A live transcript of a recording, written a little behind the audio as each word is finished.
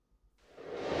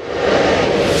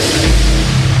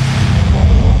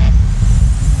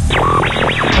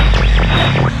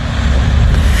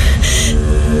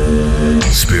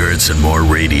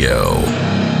radio.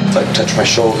 If I touch my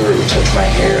shoulder, it would touch my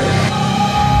hair.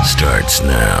 Starts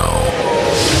now.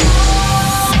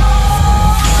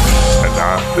 And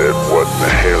I said, what the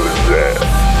hell is that?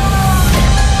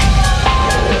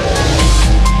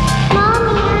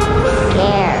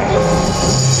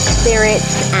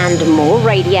 Spirits and More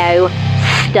Radio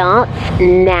starts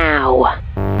now.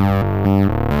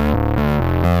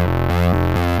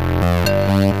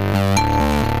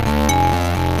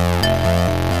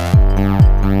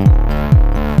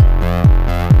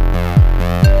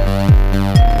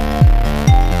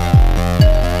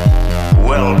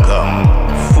 Welcome,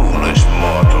 foolish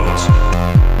mortals.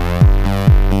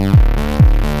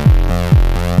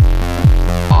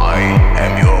 I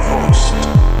am your host.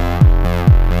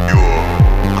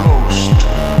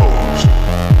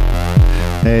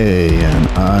 Hey, and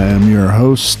I am your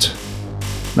host.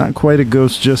 Not quite a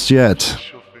ghost just yet,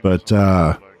 but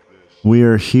we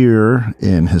are here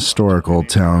in historic Old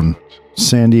Town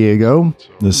San Diego.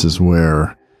 This is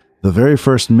where the very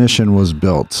first mission was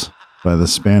built by the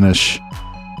Spanish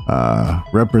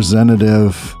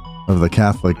representative of the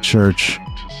Catholic Church,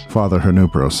 Father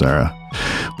Junipero Serra.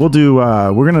 We're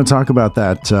going to talk about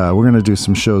that. We're going to do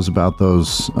some shows about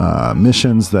those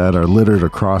missions that are littered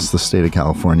across the state of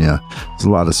California. There's a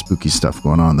lot of spooky stuff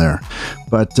going on there.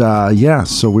 But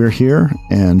so we're here,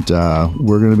 and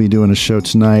we're going to be doing a show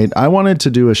tonight. I wanted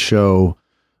to do a show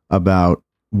about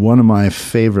one of my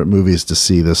favorite movies to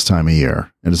see this time of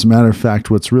year. And as a matter of fact,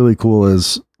 what's really cool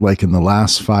is, like, in the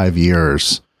last 5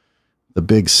 years, the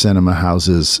big cinema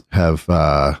houses have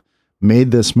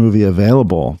made this movie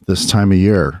available this time of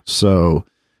year. So,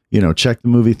 check the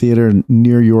movie theater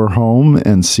near your home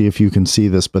and see if you can see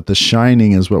this. But The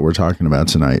Shining is what we're talking about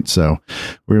tonight. So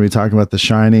we're going to be talking about The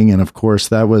Shining. And of course,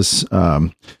 that was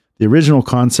the original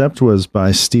concept was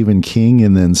by Stephen King,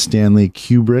 and then Stanley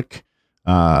Kubrick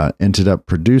ended up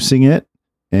producing it.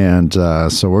 And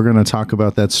so we're going to talk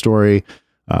about that story.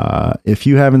 If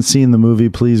you haven't seen the movie,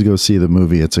 please go see the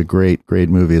movie. It's a great, great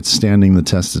movie. It's standing the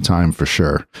test of time for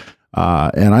sure.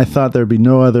 And I thought there'd be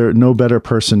no better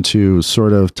person to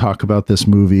sort of talk about this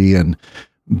movie and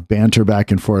banter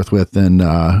back and forth with than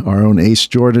our own Ace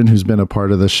Jordan, who's been a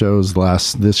part of the shows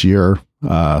this year,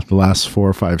 the last 4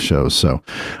 or 5 shows. So,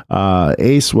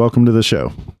 Ace, welcome to the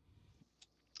show.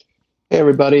 Hey,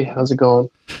 everybody. How's it going?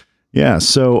 Yeah.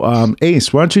 So,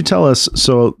 Ace, why don't you tell us?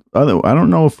 So, I don't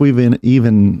know if we've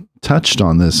even touched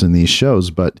on this in these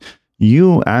shows, but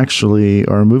you actually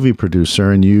are a movie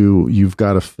producer, and you've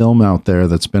got a film out there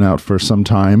that's been out for some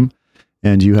time,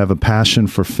 and you have a passion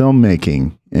for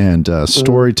filmmaking and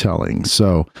storytelling.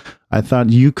 So I thought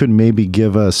you could maybe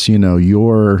give us,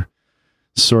 your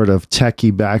sort of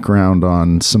techie background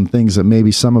on some things that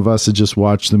maybe some of us that just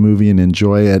watch the movie and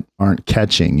enjoy it aren't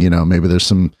catching. Maybe there's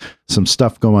some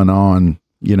stuff going on,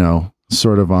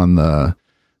 sort of on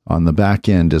the back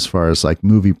end as far as like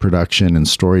movie production and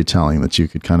storytelling that you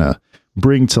could kind of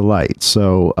bring to light.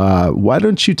 So why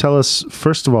don't you tell us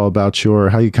first of all about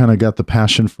how you kind of got the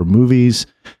passion for movies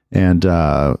and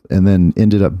then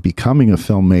ended up becoming a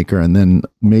filmmaker, and then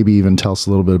maybe even tell us a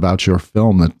little bit about your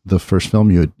film, the first film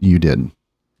you did.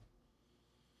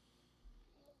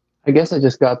 I guess I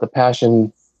just got the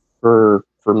passion for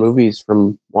movies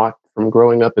from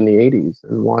growing up in the 80s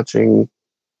and watching,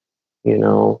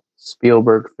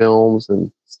 Spielberg films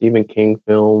and Stephen King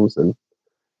films, and,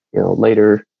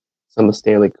 later some of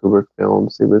Stanley Kubrick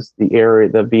films. It was the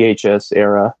VHS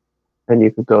era, and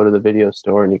you could go to the video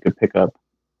store and you could pick up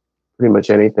pretty much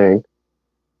anything,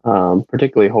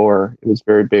 particularly horror. It was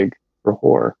very big for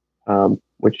horror,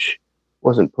 which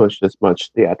wasn't pushed as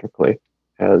much theatrically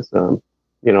as,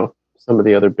 some of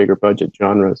the other bigger budget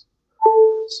genres.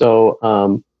 So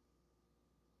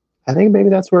I think maybe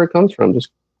that's where it comes from, just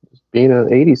being an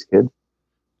 80s kid.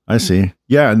 I see.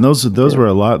 Yeah. And those were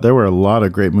a lot. There were a lot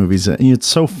of great movies. And it's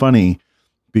so funny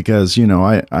because, I'm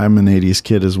an 80s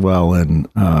kid as well. And,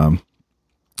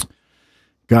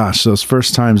 those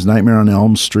first times, Nightmare on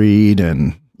Elm Street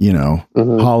and,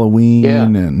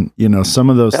 Halloween and, some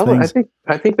of those things.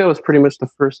 I think that was pretty much the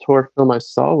first horror film I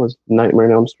saw was Nightmare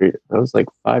on Elm Street. I was like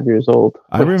 5 years old.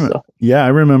 I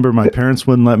remember my parents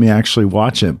wouldn't let me actually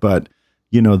watch it, but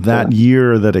that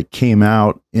year that it came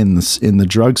out in the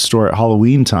drugstore at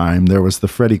Halloween time, there was the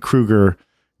Freddy Krueger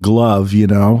glove,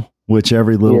 which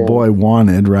every little boy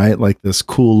wanted, right? Like this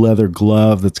cool leather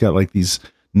glove that's got like these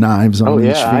knives on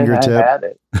each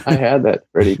fingertip. I had that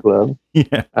Freddy glove.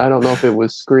 Yeah. I don't know if it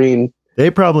was screened.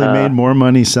 They probably made more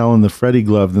money selling the Freddy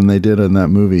glove than they did in that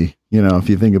movie, if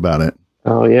you think about it.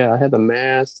 Oh yeah, I had the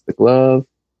mask, the glove.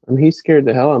 I mean, he scared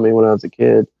the hell out of me when I was a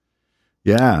kid.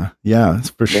 Yeah,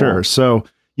 for sure. So,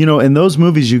 in those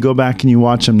movies, you go back and you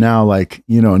watch them now, like,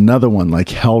 another one like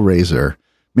Hellraiser.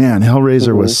 Man,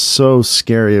 Hellraiser was so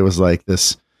scary. It was like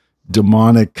this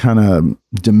demonic kind of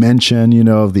dimension,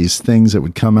 of these things that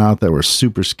would come out that were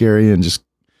super scary and just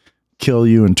kill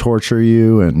you and torture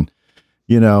you. And,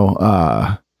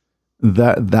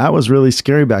 that was really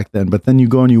scary back then. But then you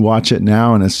go and you watch it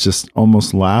now and it's just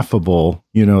almost laughable,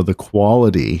 the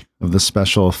quality of the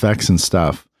special effects and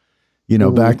stuff.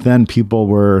 Back then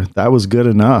that was good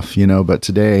enough, but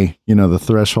today, the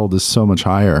threshold is so much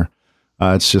higher.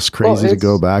 It's just crazy to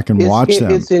go back and watch them.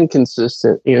 It's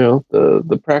inconsistent,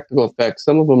 the practical effects.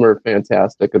 Some of them are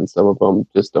fantastic and some of them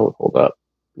just don't hold up,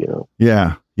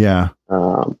 Yeah. Yeah.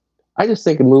 I just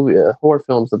think horror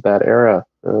films of that era,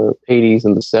 80s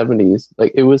and the 70s,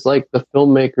 like it was like the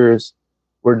filmmakers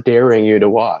were daring you to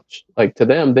watch. Like to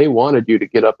them, they wanted you to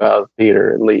get up out of the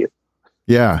theater and leave.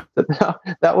 Yeah.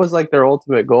 That was like their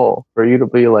ultimate goal, for you to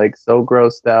be like so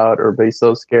grossed out or be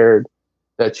so scared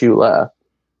that you left.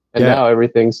 And now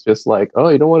everything's just like, oh,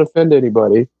 you don't want to offend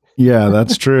anybody. Yeah,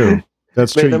 that's true.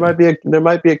 That's true. There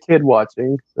might be a kid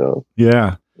watching. So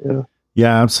yeah.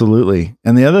 Yeah, absolutely.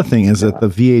 And the other thing is that the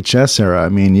VHS era, I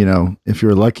mean, if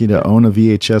you're lucky to own a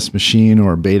VHS machine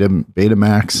or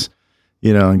Betamax,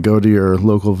 and go to your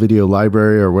local video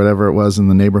library or whatever it was in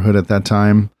the neighborhood at that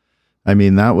time. I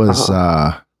mean, that was,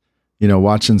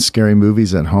 watching scary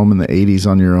movies at home in the 80s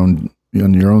on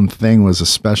your own thing was a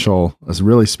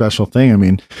really special thing. I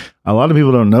mean, a lot of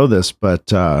people don't know this,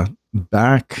 but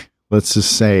back, let's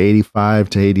just say 85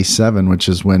 to 87, which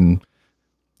is when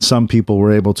some people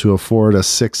were able to afford a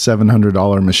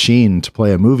 $600-$700 machine to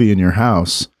play a movie in your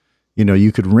house.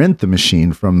 You could rent the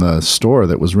machine from the store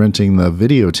that was renting the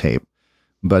videotape.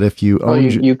 But if you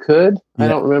owned, you could, I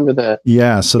don't remember that.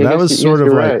 Yeah. So that was sort of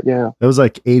like, right, yeah. That was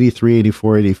like 83,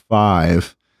 84,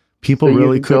 85. People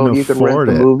really couldn't afford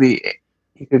it.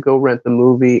 You could go rent the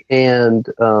movie and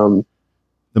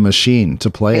the machine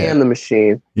to play and the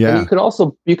machine. Yeah. And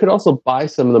you could also buy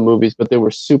some of the movies, but they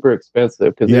were super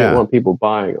expensive because they didn't want people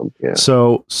buying them. Yeah.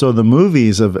 So the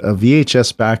movies of a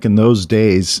VHS back in those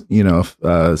days, if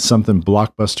something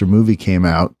blockbuster movie came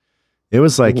out, it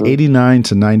was like $89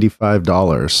 to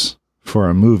 $95 for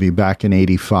a movie back in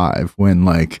 85 when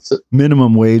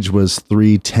minimum wage was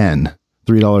 $3.10.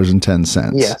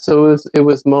 Yeah, so it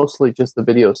was mostly just the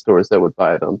video stores that would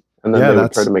buy them, and then they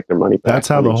would try to make their money back. That's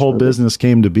how the whole business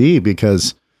came to be,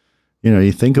 because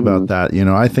you think about that.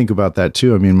 I think about that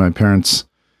too. I mean, my parents,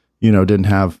 didn't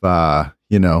have a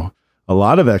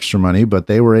lot of extra money, but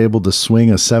they were able to swing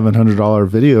a $700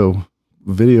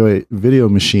 video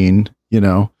machine.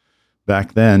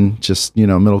 Back then, just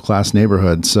middle class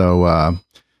neighborhood. So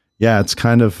it's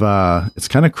kind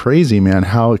of crazy, man,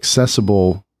 how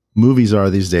accessible movies are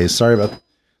these days. Sorry about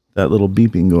that little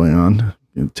beeping going on.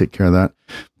 Take care of that.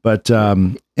 But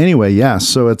anyway, yeah.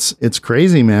 So it's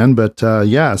crazy, man. But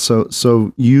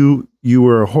so you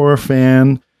were a horror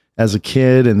fan as a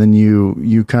kid, and then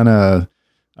you kind of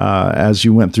as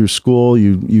you went through school,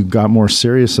 you got more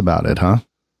serious about it, huh?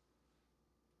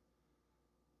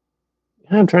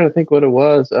 I'm trying to think what it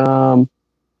was. I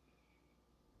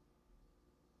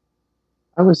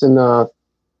was in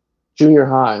junior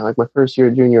high, like my first year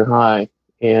of junior high,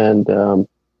 and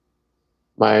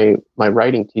my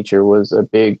writing teacher was a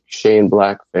big Shane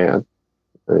Black fan,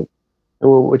 right?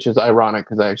 Which is ironic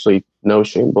because I actually know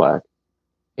Shane Black,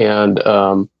 and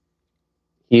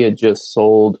he had just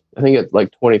sold, I think at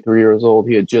like 23 years old,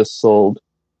 he had just sold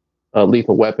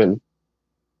Lethal Weapon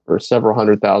for several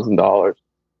 $100,000.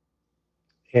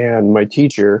 And my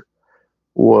teacher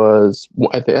was,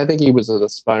 I think he was an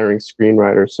aspiring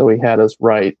screenwriter, so he had us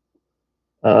write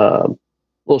little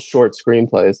short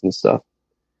screenplays and stuff.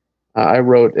 I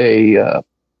wrote a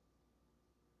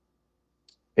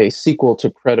sequel to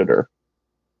Predator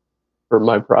for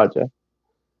my project.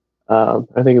 I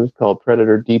think it was called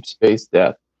Predator: Deep Space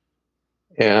Death,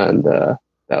 and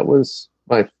that was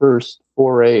my first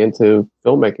foray into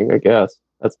filmmaking. I guess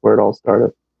that's where it all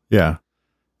started. Yeah.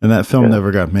 And that film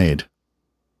never got made.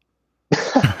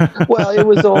 Well, it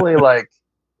was only like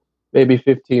maybe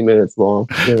 15 minutes long.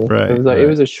 Right. It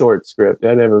was a short script.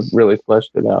 I never really fleshed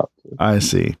it out. I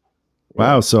see.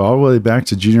 Wow. So all the way back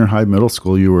to junior high, middle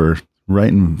school, you were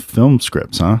writing film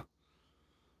scripts, huh?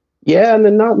 Yeah. And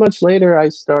then not much later, I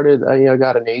started, I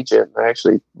got an agent. I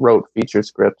actually wrote feature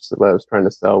scripts that I was trying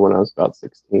to sell when I was about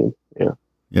 16. Yeah.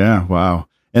 Yeah. Wow.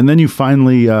 And then you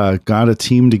finally got a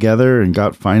team together and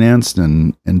got financed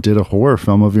and did a horror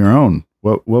film of your own.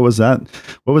 What was that?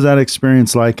 What was that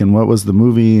experience like? And what was the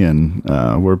movie, and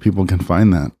where people can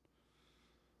find that?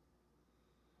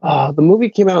 The movie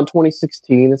came out in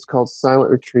 2016. It's called Silent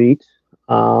Retreat.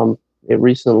 It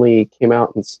recently came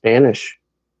out in Spanish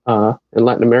in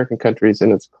Latin American countries,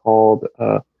 and it's called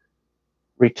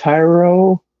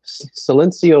Retiro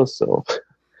Silencioso.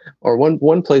 Or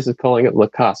one place is calling it La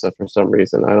Casa for some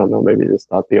reason. I don't know. Maybe they just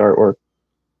thought the artwork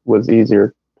was easier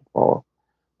to follow.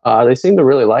 They seem to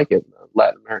really like it in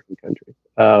Latin American countries.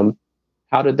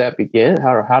 How did that begin?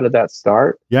 How did that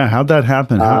start? Yeah, how'd that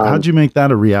happen? How'd you make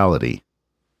that a reality?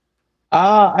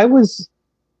 I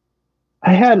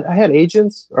had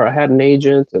agents, or I had an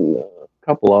agent and a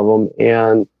couple of them,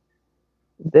 and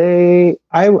I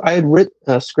had written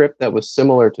a script that was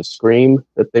similar to Scream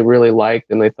that they really liked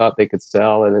and they thought they could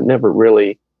sell, and it never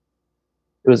really.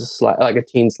 It was like a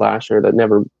teen slasher that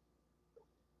never.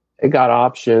 It got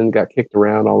optioned, got kicked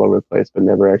around all over the place, but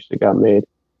never actually got made.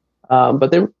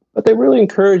 But they really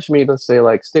encouraged me to say,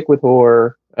 like, stick with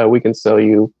horror. We can sell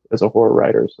you as a horror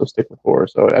writer, so stick with horror.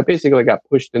 So I basically got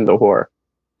pushed into horror.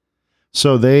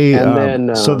 So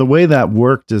so the way that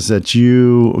worked is that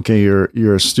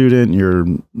you're a student, you're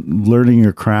learning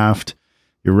your craft,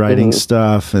 you're writing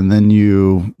stuff, and then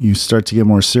you start to get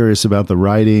more serious about the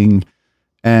writing,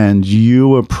 and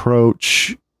you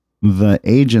approach the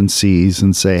agencies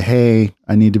and say, "Hey,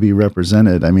 I need to be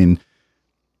represented." I mean,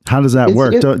 how does that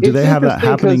work? Do they have that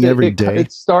happening every day?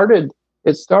 It started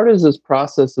as this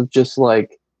process of just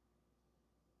like,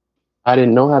 I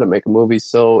didn't know how to make a movie,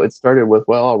 so it started with,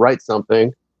 well, I'll write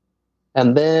something.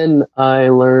 And then I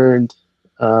learned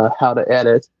how to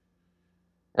edit.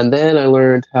 And then I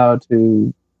learned how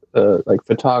to, like,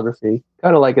 photography,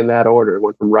 kind of like in that order. It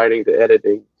went from writing to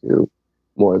editing to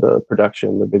more the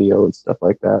production, the video and stuff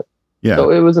like that. Yeah.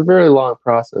 So it was a very long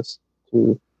process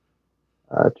to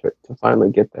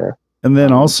finally get there. And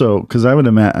then also, because I would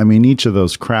imagine, I mean, each of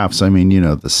those crafts, I mean,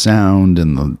 the sound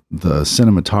and the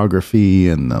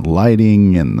cinematography and the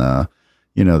lighting and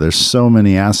there's so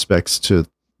many aspects to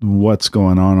what's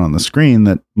going on the screen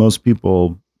that most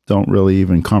people don't really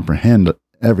even comprehend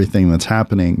everything that's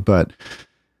happening. But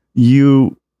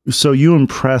you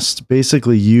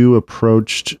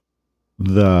approached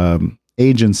the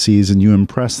agencies and you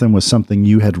impressed them with something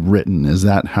you had written. Is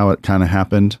that how it kind of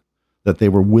happened? That they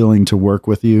were willing to work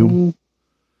with you?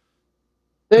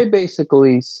 They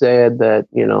basically said that,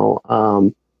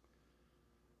 if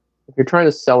you're trying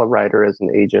to sell a writer as an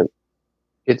agent,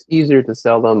 it's easier to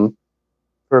sell them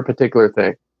for a particular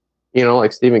thing.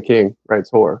 Like Stephen King writes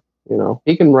horror.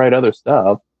 He can write other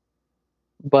stuff,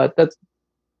 but that's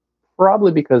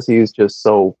probably because he's just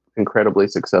so incredibly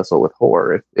successful with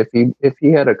horror. If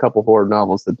he had a couple horror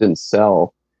novels that didn't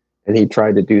sell, and he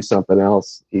tried to do something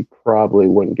else, he probably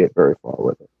wouldn't get very far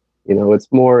with it.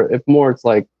 It's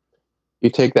like you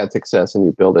take that success and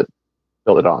you build it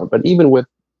on. But even with,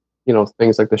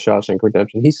 things like The Shawshank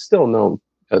Redemption, he's still known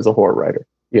as a horror writer.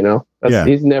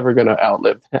 He's never going to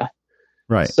outlive that.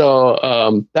 Right.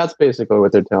 So that's basically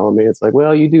what they're telling me. It's like,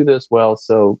 well, you do this well,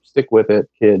 so stick with it,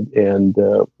 kid, and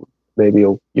maybe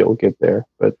you'll get there.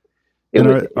 But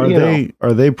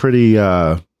are they pretty?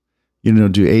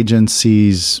 Do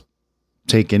agencies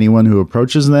take anyone who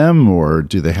approaches them, or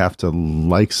do they have to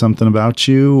like something about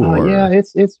you? Or yeah,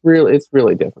 it's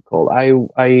really difficult.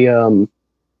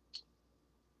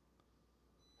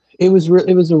 It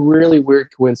was a really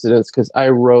weird coincidence because I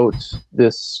wrote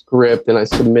this script and I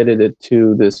submitted it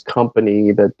to this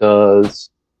company that does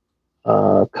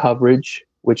coverage,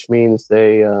 which means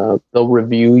they'll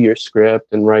review your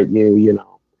script and write you,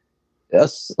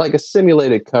 like a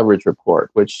simulated coverage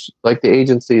report, which, like the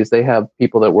agencies, they have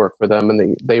people that work for them,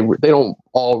 and they don't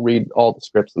all read all the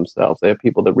scripts themselves. They have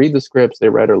people that read the scripts, they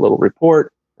write a little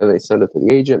report, and they send it to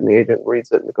the agent, and the agent reads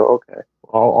it and go, okay,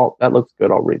 that looks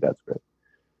good, I'll read that script.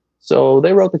 So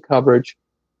they wrote the coverage,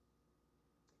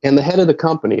 and the head of the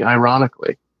company,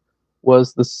 ironically,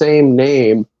 was the same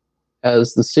name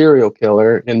as the serial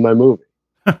killer in my movie.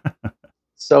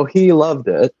 So he loved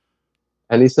it.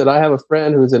 And he said, I have a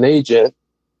friend who's an agent,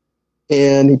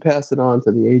 and he passed it on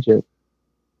to the agent.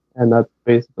 And that's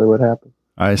basically what happened.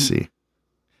 I see.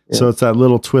 Yeah. So it's that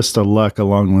little twist of luck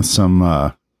along with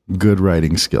some good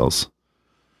writing skills.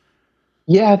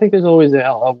 Yeah, I think there's always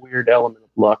a weird element of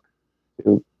luck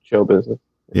to show business.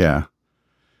 Yeah.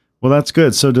 Well, that's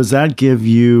good. So does that give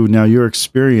you, now your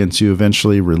experience, you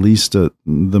eventually released the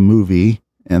movie,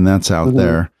 and that's out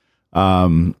there.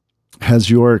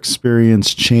 Has your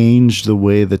experience changed the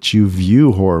way that you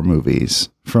view horror movies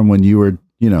from when you were,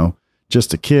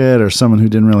 just a kid or someone who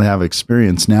didn't really have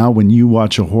experience? Now, when you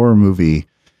watch a horror movie,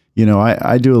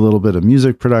 I do a little bit of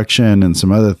music production and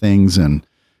some other things, and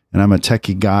I'm a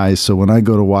techie guy. So when I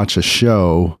go to watch a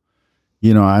show,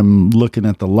 I'm looking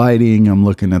at the lighting, I'm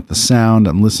looking at the sound,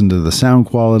 I'm listening to the sound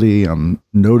quality, I'm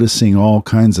noticing all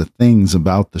kinds of things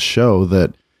about the show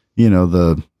that,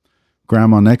 the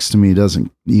grandma next to me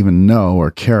doesn't even know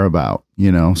or care about,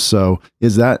 So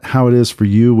is that how it is for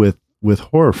you with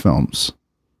horror films?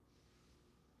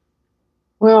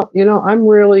 Well, I'm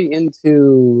really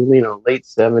into, late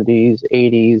 70s,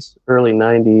 80s, early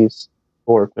 90s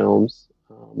horror films.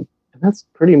 And that's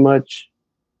pretty much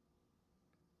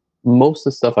most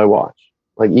of the stuff I watch.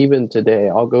 Like even today,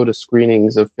 I'll go to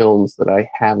screenings of films that I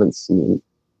haven't seen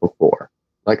before.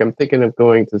 Like I'm thinking of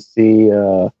going to see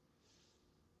a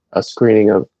screening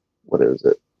of, what is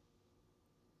it?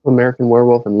 American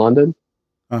Werewolf in London.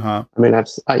 Uh-huh. I mean,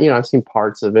 I've seen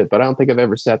parts of it, but I don't think I've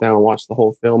ever sat down and watched the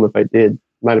whole film. If I did,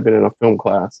 might have been in a film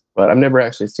class, but I've never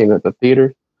actually seen it at the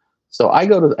theater. So I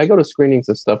go to screenings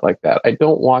of stuff like that. I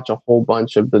don't watch a whole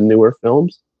bunch of the newer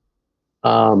films,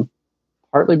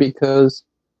 partly because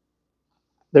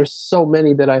there's so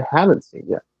many that I haven't seen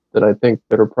yet that I think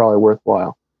that are probably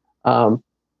worthwhile.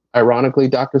 Ironically,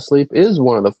 Dr. Sleep is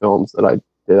one of the films that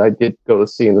I did go to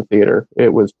see in the theater.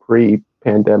 It was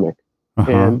pre-pandemic,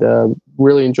 and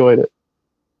really enjoyed it.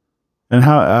 And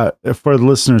how, for the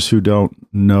listeners who don't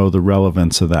know the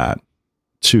relevance of that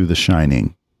to The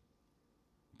Shining,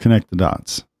 connect the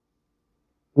dots.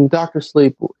 Dr.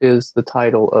 Sleep is the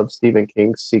title of Stephen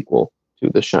King's sequel to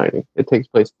The Shining. It takes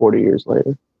place 40 years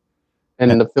later.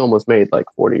 And the film was made like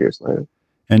 40 years later.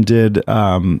 And did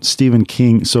Stephen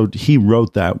King, so he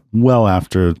wrote that well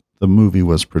after the movie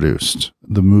was produced,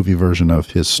 the movie version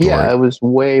of his story? Yeah, it was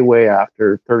way, way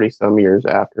after, 30-some years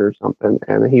after or something.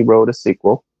 And he wrote a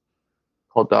sequel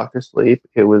called Dr. Sleep.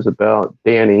 It was about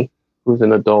Danny, who's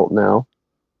an adult now,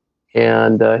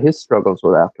 and his struggles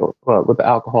with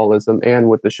alcoholism and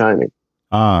with The Shining.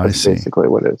 I see. Basically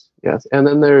what it is. Yes. And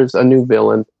then there's a new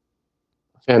villain,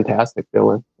 a fantastic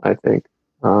villain, I think.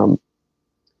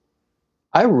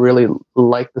 I really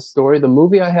like the story. The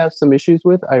movie I have some issues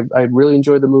with. I really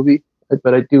enjoyed the movie,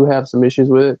 but I do have some issues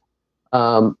with it.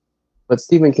 But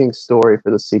Stephen King's story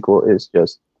for the sequel is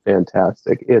just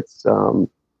fantastic. It's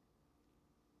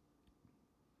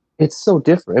so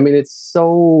different. I mean, it's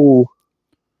so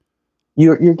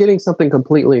you're getting something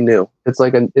completely new. It's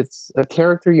like it's a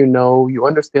character, you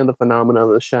understand the phenomenon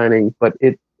of The Shining, but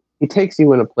it takes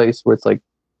you in a place where it's like,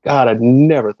 God, I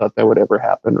never thought that would ever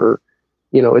happen, or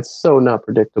it's so not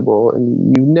predictable,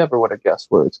 and you never would have guessed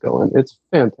where it's going. It's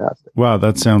fantastic. Wow,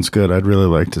 that sounds good. I'd really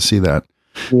like to see that.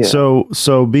 Yeah.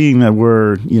 So being that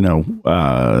we're,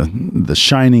 The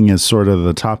Shining is sort of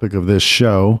the topic of this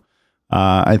show,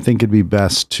 I think it'd be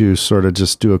best to sort of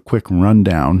just do a quick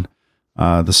rundown.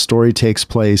 The story takes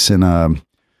place in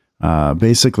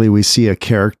basically we see a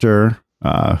character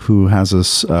who has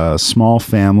a small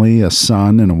family, a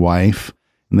son and a wife,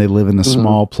 and they live in a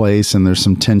small place, and there's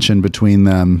some tension between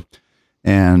them.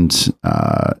 And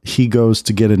he goes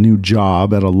to get a new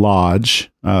job at a lodge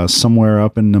somewhere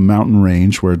up in the mountain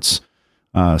range where it's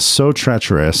so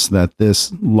treacherous that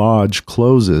this lodge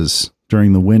closes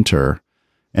during the winter.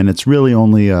 And it's really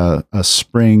only a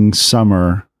spring,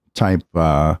 summer type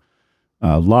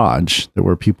lodge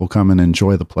where people come and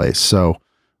enjoy the place. So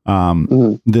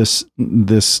this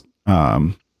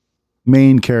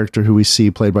main character who we see,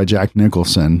 played by Jack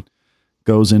Nicholson,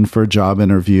 goes in for a job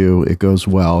interview. It goes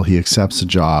well. He accepts the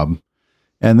job.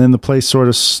 And then the place sort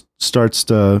of starts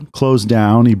to close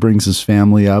down. He brings his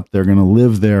family up. They're going to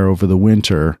live there over the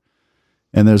winter.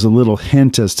 And there's a little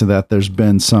hint as to that there's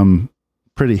been some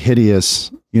pretty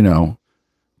hideous,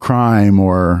 crime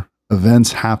or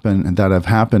events that have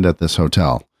happened at this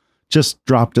hotel. Just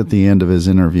dropped at the end of his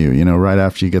interview, right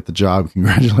after you get the job.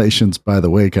 Congratulations, by the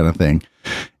way, kind of thing.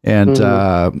 And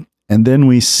and then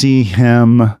we see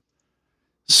him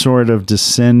sort of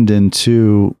descend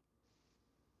into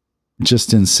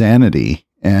just insanity.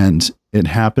 And it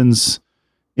happens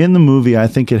in the movie. I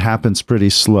think it happens pretty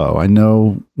slow. I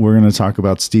know we're going to talk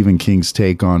about Stephen King's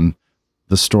take on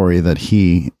the story that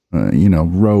he,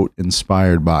 wrote,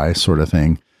 inspired by, sort of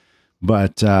thing.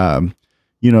 But,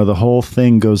 the whole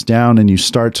thing goes down and you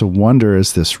start to wonder,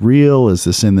 is this real? Is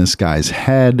this in this guy's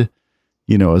head?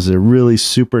 Is there really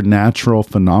supernatural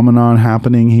phenomenon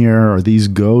happening here? Are these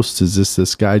ghosts? Is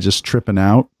this guy just tripping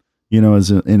out,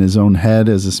 is in his own head?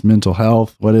 Is this mental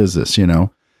health? What is this,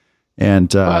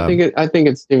 And I think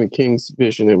it's Stephen King's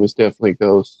vision. It was definitely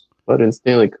ghosts, but in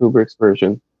Stanley Kubrick's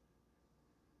version,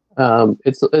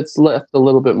 it's left a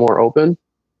little bit more open,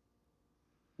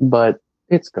 but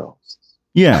it's ghosts.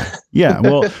 Yeah.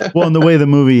 Well, and the way the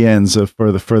movie ends,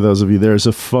 for those of you, there's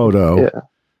a photo. Yeah.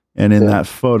 And in that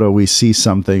photo, we see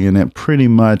something, and it pretty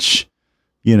much,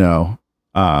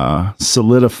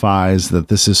 solidifies that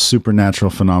this is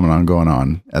supernatural phenomenon going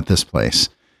on at this place.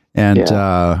 And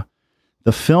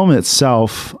the film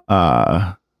itself,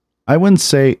 I wouldn't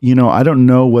say, I don't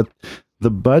know what the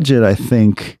budget, I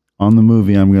think, on the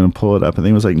movie, I'm going to pull it up. I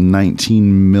think it was like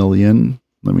 19 million.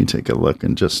 Let me take a look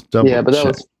and just double check. Yeah, but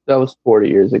that was 40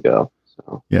 years ago.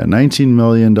 So yeah, $19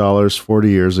 million 40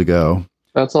 years ago.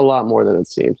 That's a lot more than it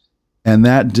seems. And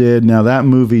that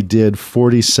movie did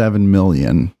 47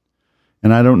 million.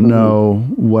 And I don't know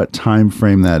what time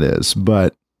frame that is,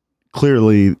 but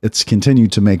clearly it's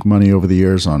continued to make money over the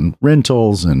years on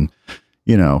rentals and,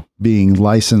 being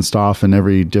licensed off in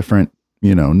every different,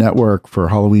 network for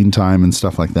Halloween time and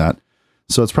stuff like that.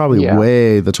 So it's probably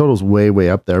the total's way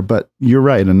up there, but you're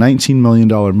right. A $19 million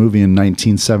movie in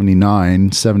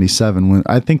 1979, 77, when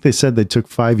I think they said they took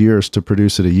 5 years to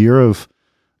produce it, a year of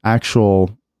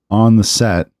actual on the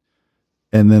set.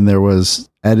 And then there was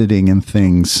editing and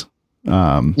things. That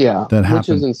happened. Which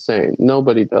is insane.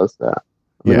 Nobody does that.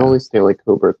 I mean, only Stanley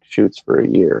Kubrick shoots for a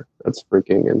year. That's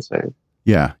freaking insane.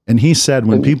 Yeah. And he said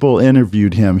when people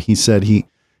interviewed him, he said he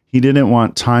didn't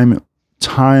want time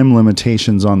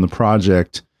limitations on the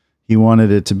project. He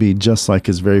wanted it to be just like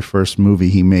his very first movie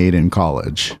he made in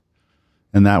college.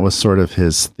 And that was sort of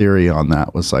his theory on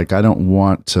that, was like, I don't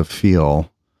want to feel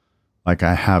like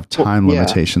I have time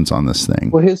limitations on this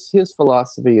thing. Well, his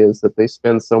philosophy is that they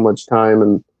spend so much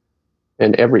time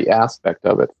and every aspect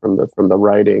of it, from the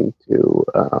writing to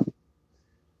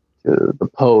the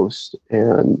post,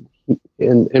 and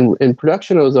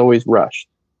production was always rushed.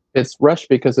 It's rushed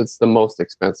because it's the most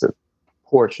expensive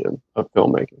portion of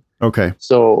filmmaking. Okay.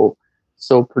 So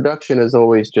production is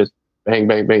always just bang,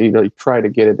 bang, bang. You try to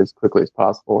get it as quickly as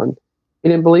possible. And he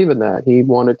didn't believe in that. He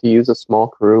wanted to use a small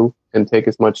crew and take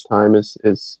as much time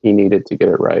as he needed to get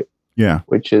it right. Yeah.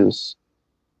 Which is,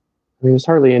 there's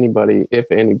hardly anybody, if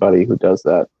anybody, who does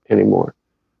that anymore.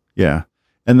 Yeah.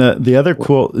 And the other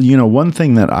cool, one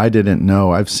thing that I didn't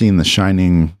know, I've seen The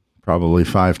Shining probably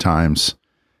 5 times.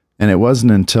 And it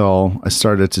wasn't until I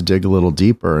started to dig a little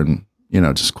deeper and,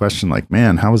 just question like,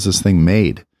 man, how was this thing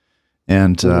made?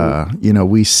 And,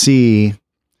 we see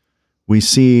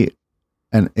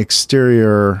an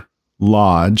exterior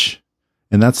lodge,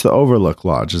 and that's the Overlook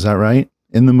Lodge. Is that right?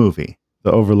 In the movie,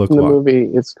 the Overlook Lodge. In the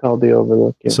movie, it's called the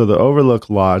Overlook. Yeah. So the Overlook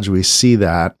Lodge, we see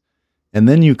that. And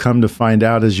then you come to find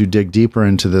out as you dig deeper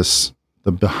into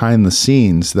the behind the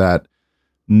scenes, that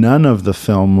none of the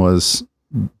film was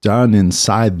done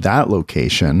inside that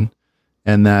location,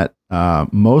 and that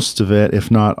most of it, if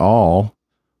not all,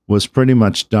 was pretty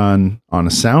much done on a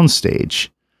soundstage.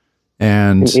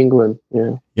 And in England,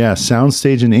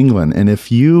 soundstage in England. And if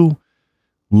you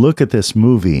look at this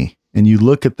movie and you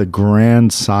look at the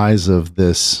grand size of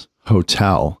this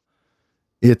hotel,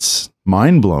 it's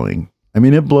mind-blowing. I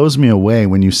mean, it blows me away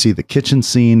when you see the kitchen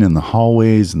scene and the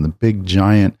hallways and the big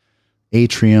giant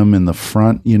atrium in the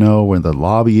front, where the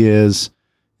lobby is.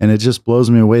 And it just blows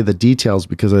me away, the details,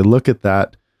 because I look at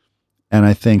that and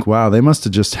I think, wow, they must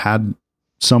have just had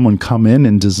someone come in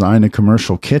and design a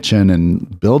commercial kitchen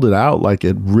and build it out like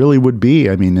it really would be.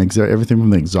 I mean, everything from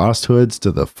the exhaust hoods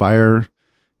to the fire,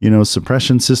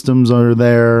 suppression systems are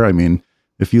there. I mean,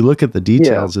 if you look at the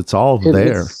details, it's all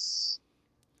there.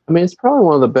 It's probably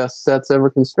one of the best sets ever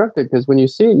constructed, because when you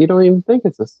see it, you don't even think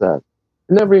it's a set.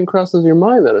 It never even crosses your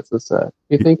mind that it's a set.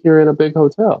 You think you're in a big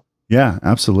hotel. Yeah,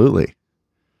 absolutely.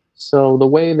 So the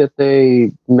way that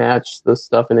they matched the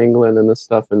stuff in England and the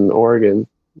stuff in Oregon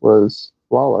was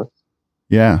flawless.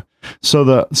 Yeah. So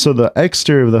the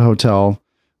exterior of the hotel,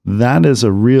 that is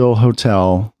a real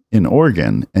hotel in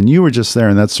Oregon, and you were just there,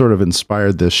 and that sort of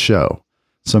inspired this show.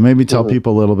 So maybe tell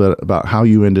people a little bit about how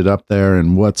you ended up there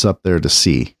and what's up there to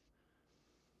see.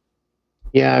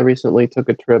 Yeah, I recently took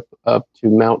a trip up to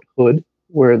Mount Hood,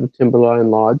 where the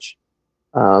Timberline Lodge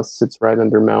sits right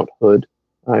under Mount Hood.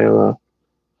 I am a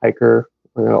hiker,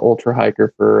 an ultra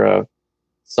hiker for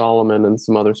Solomon and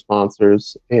some other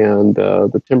sponsors. And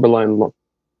the Timberline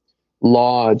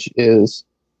Lodge is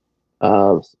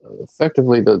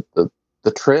effectively the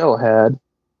trailhead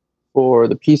for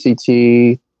the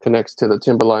PCT, connects to the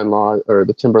Timberline Lodge, or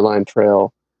the Timberline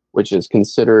Trail, which is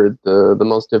considered the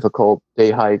most difficult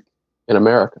day hike in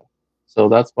America. So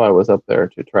that's why I was up there,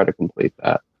 to try to complete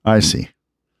that. I see.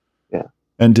 Yeah.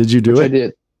 And did you do it? I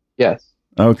did. Yes.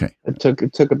 Okay. It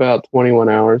took about 21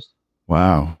 hours.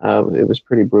 Wow. It was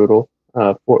pretty brutal.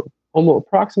 For almost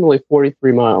approximately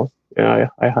 43 miles. Yeah,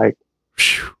 I hiked.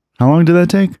 How long did that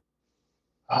take?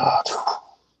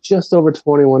 Just over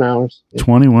 21 hours.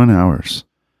 21 hours.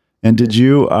 And did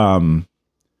you,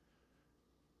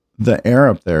 the air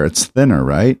up there, it's thinner,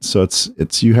 right? So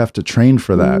it's, you have to train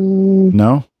for that.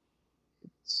 No?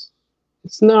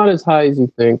 It's not as high as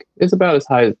you think. It's about as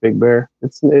high as Big Bear.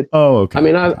 Oh, okay. I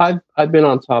mean, I've been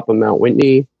on top of Mount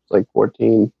Whitney. It's like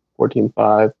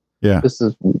 14.5. Yeah. This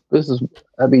is.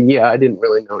 I mean, yeah, I didn't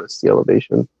really notice the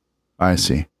elevation. I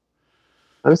see.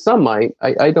 I mean, some might.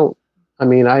 I don't. I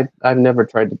mean, I've never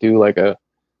tried to do like a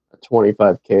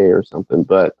 25K or something,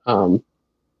 but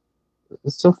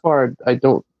so far I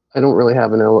don't really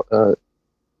have a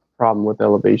problem with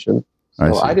elevation.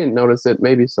 So I didn't notice it.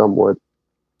 Maybe some would.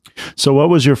 So what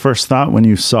was your first thought when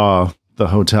you saw the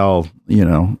hotel,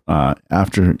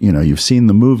 after, you've seen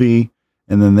the movie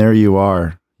and then there you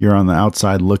are, you're on the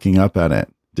outside looking up at it.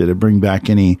 Did it bring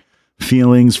back any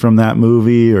feelings from that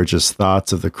movie or just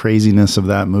thoughts of the craziness of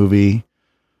that movie?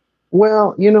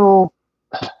 Well,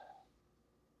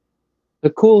 the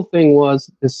cool thing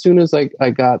was as soon as I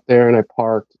got there and I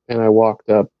parked and I walked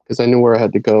up because I knew where I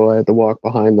had to go, I had to walk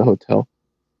behind the hotel.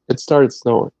 It started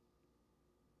snowing,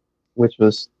 which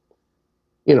was,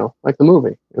 like the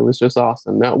movie. It was just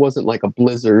awesome. That wasn't like a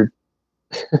blizzard.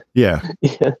 Yeah.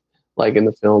 Yeah, like in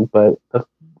the film, but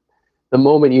the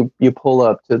moment you pull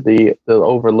up to the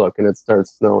overlook and it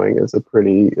starts snowing is a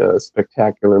pretty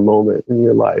spectacular moment in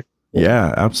your life.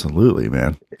 Yeah, absolutely,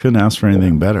 man. Couldn't ask for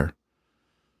anything better.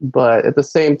 But at the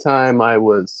same time, I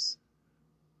was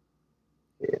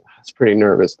pretty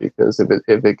nervous because if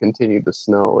it continued to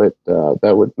snow,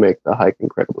 that would make the hike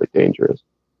incredibly dangerous.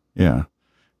 Yeah.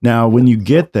 Now, when you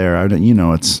get there,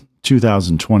 it's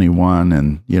 2021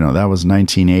 and, that was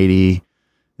 1980.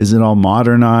 Is it all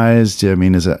modernized? I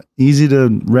mean, is it easy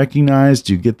to recognize?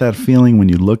 Do you get that feeling when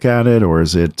you look at it, or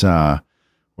is it, It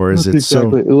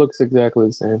looks exactly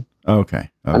the same. Okay.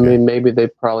 I mean, maybe they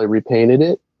probably repainted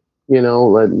it,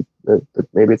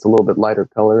 maybe it's a little bit lighter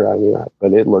color. I mean,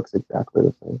 but it looks exactly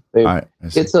the same. I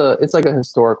see. It's like a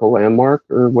historical landmark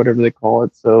or whatever they call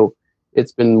it. So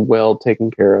it's been well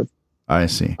taken care of. I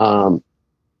see.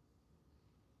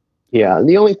 Yeah.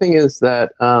 The only thing is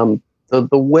that,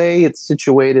 the way it's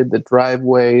situated, the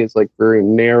driveway is like very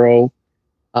narrow.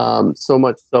 So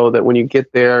much so that when you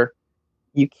get there,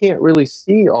 you can't really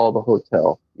see all the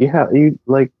hotel.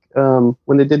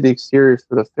 When they did the exteriors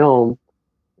for the film,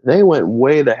 they went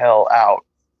way the hell out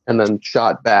and then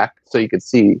shot back so you could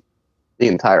see the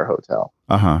entire hotel.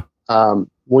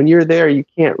 When you're there, you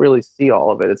can't really see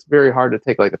all of it. It's very hard to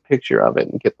take like a picture of it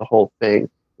and get the whole thing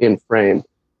in frame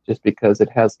just because it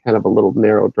has kind of a little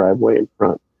narrow driveway in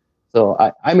front. So,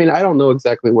 I mean, I don't know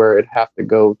exactly where I'd have to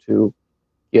go to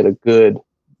get a good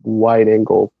wide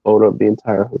angle photo of the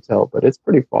entire hotel, but it's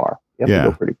pretty far. You have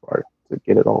to go pretty far to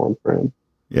get it all in frame.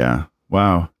 Yeah.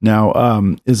 Wow. Now,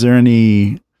 is there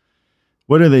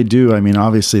what do they do? I mean,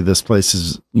 obviously this place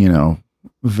is,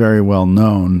 very well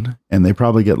known and they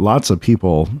probably get lots of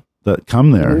people that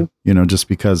come there, just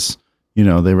because,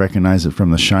 they recognize it from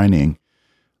The Shining.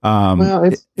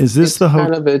 Is this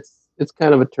it's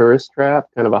kind of a tourist trap,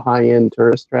 kind of a high-end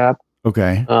tourist trap.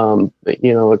 Okay.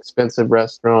 Expensive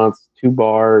restaurants, 2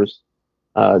 bars,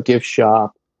 gift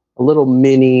shop, a little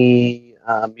mini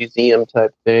museum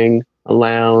type thing, a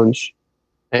lounge,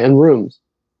 and rooms.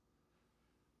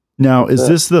 Now, is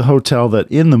this the hotel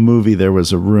that in the movie there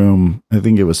was a room, I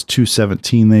think it was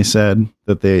 217, they said,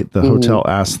 that the hotel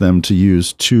asked them to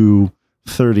use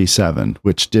 237,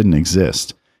 which didn't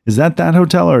exist. Is that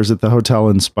hotel, or is it the hotel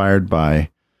inspired by...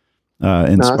 No,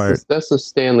 that's the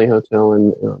Stanley Hotel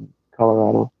in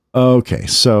Colorado. Okay,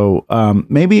 so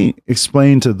maybe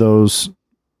explain to those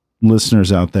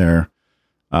listeners out there.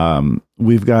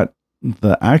 We've got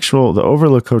the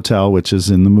Overlook Hotel, which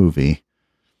is in the movie.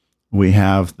 We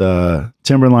have the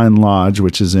Timberline Lodge,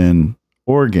 which is in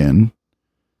Oregon,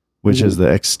 which is the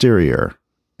exterior.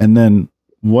 And then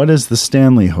what is the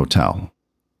Stanley Hotel?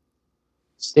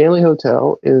 Stanley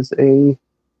Hotel is a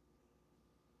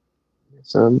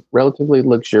relatively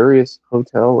luxurious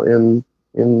hotel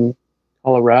in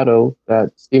Colorado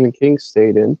that Stephen King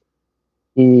stayed in.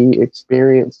 He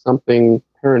experienced something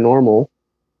paranormal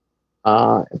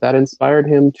that inspired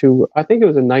him to, I think it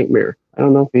was a nightmare. I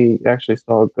don't know if he actually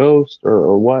saw a ghost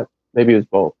or what. Maybe it was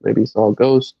both. Maybe he saw a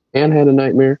ghost and had a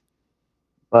nightmare.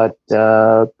 But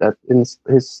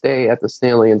his stay at the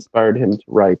Stanley inspired him to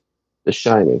write The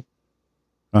Shining.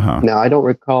 Now, I don't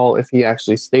recall if he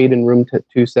actually stayed in room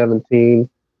 217.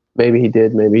 Maybe he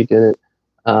did, maybe he didn't.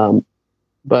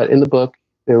 But in the book,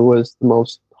 there was the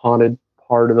most haunted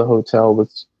part of the hotel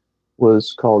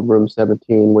was called room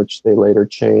 17, which they later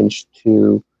changed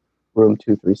to room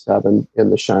 237 in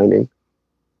The Shining.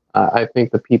 I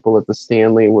think the people at the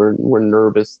Stanley were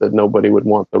nervous that nobody would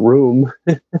want the room.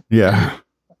 Yeah.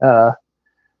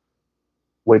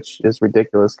 Which is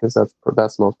ridiculous because that's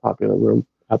the most popular room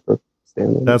at the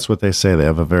Stanley. That's what they say. They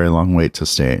have a very long wait to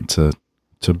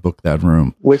to book that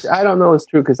room. Which I don't know is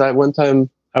true, because one time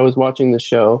I was watching the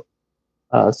show,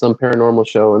 some paranormal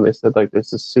show, and they said like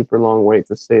there's a super long wait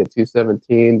to stay at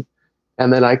 217,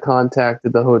 and then I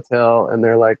contacted the hotel, and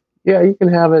they're like, yeah, you can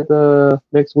have it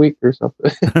next week or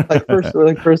something,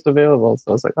 first available. So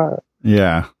I was like, all right.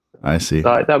 Yeah, I see.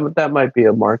 So that might be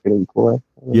a marketing ploy.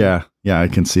 Yeah, I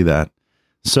can see that.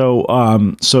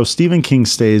 So, so Stephen King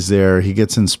stays there. He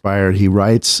gets inspired. He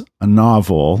writes a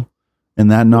novel, and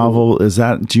that novel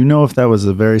do you know if that was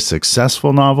a very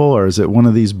successful novel, or is it one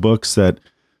of these books that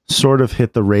sort of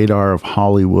hit the radar of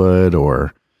Hollywood,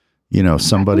 or, you know,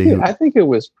 somebody? I think it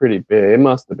was pretty big. It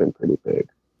must have been pretty big.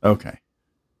 Okay.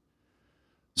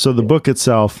 So the book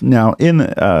itself, now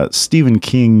Stephen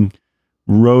King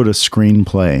wrote a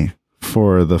screenplay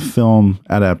for the film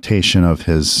adaptation of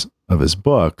his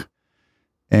book.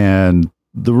 And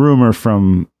the rumor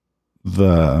from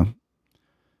the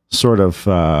sort of,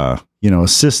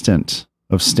 assistant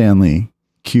of Stanley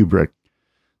Kubrick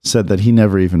said that he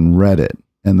never even read it,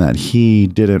 and that he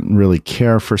didn't really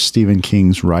care for Stephen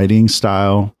King's writing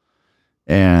style,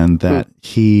 and that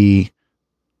he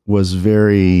was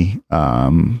very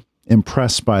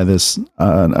impressed by this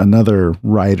another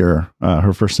writer.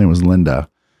 Her first name was Linda.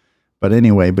 But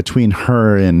anyway, between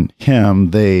her and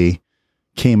him, they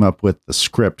came up with the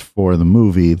script for the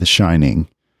movie The Shining.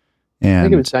 And I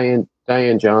think it was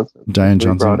Diane Johnson. Diane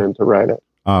Johnson brought in to write it.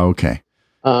 Oh, okay.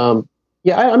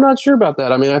 Yeah, I'm not sure about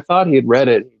that. I mean, I thought he had read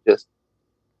it. He just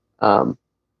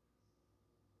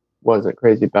wasn't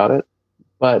crazy about it.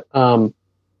 But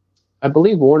I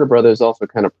believe Warner Brothers also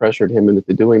kind of pressured him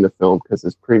into doing the film, because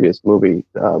his previous movie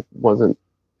wasn't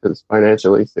as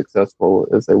financially successful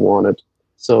as they wanted.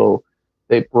 So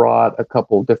they brought a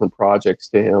couple different projects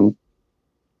to him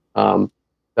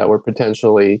that were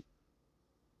potentially,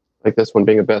 like this one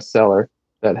being a bestseller,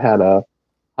 that had a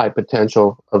high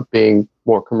potential of being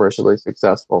more commercially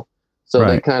successful. So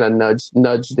They kind of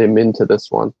nudged him into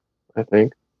this one, I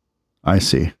think. I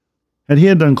see. Had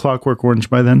he done Clockwork Orange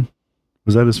by then?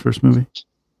 Was that his first movie?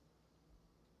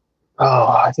 Oh,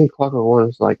 I think Clockwork Orange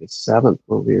was like his 7th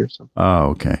movie or something. Oh,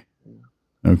 okay.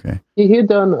 Okay. He had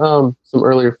done some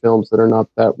earlier films that are not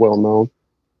that well known.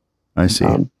 I see.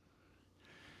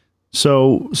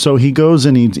 So he goes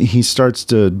and he starts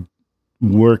to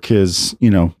work his,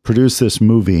 produce this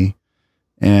movie,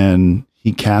 and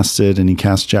he casts it, and he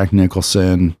cast Jack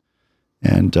Nicholson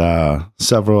and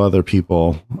several other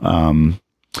people.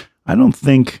 I don't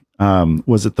think,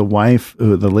 was it the wife,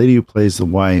 the lady who plays the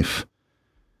wife?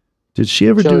 Did she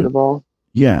ever Shelley do? Duvall?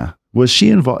 Yeah. Was she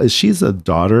involved? Is she the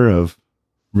daughter of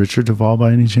Richard Duvall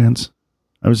by any chance?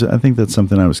 I think that's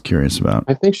something I was curious about.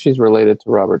 I think she's related to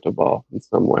Robert Duvall in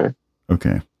some way.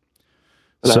 Okay.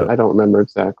 But So I don't remember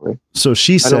exactly. So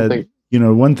she said,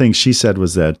 one thing she said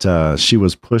was that she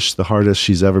was pushed the hardest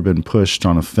she's ever been pushed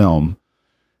on a film.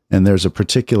 And there's a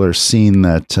particular scene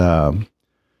that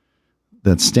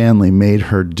Stanley made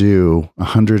her do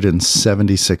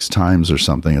 176 times or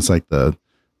something. It's like the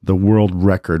world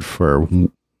record for,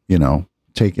 getting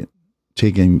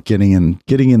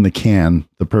in the can,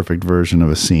 the perfect version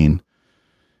of a scene.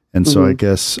 And so I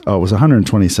guess, it was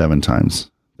 127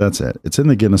 times. That's it. It's in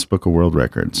the Guinness Book of World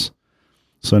Records.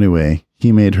 So anyway,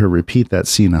 he made her repeat that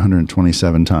scene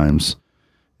 127 times.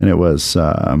 And it was,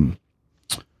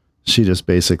 she just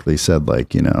basically said,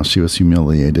 like, she was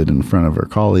humiliated in front of her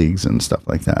colleagues and stuff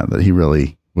like that he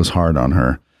really was hard on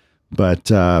her.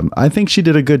 But I think she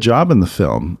did a good job in the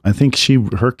film. I think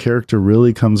her character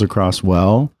really comes across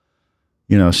well.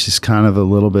 She's kind of a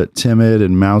little bit timid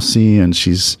and mousy, and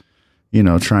she's,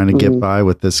 trying to get by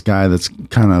with this guy that's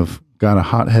kind of got a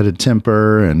hot-headed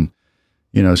temper, and,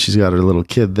 she's got her little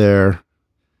kid there.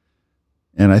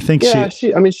 And I think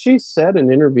she said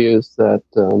in interviews that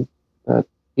that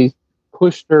he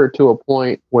pushed her to a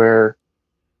point where,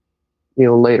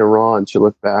 later on she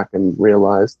looked back and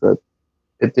realized that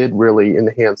it did really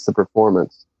enhance the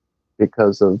performance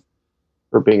because of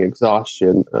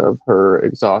her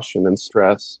exhaustion and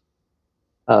stress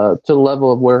to the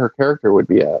level of where her character would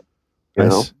be at.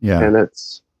 Yeah. And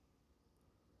it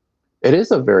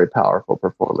is a very powerful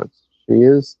performance. She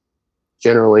is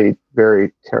generally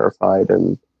very terrified,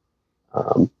 and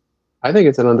I think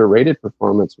it's an underrated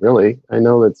performance, really. I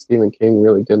know that Stephen King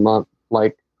really did not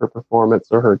like her performance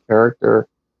or her character,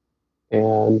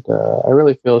 and I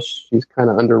really feel she's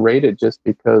kind of underrated just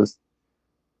because,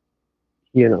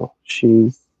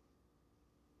 she's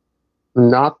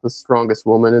not the strongest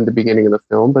woman in the beginning of the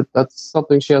film, but that's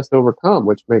something she has to overcome,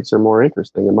 which makes her more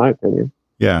interesting, in my opinion.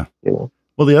 Yeah.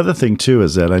 Well, the other thing too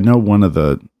is that I know one of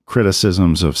the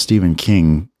criticisms of Stephen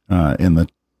King in the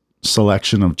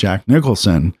selection of Jack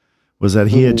Nicholson was that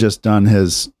he had just done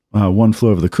his One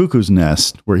Flew Over the Cuckoo's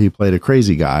Nest, where he played a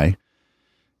crazy guy.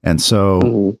 And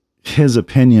so his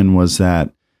opinion was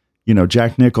that, you know,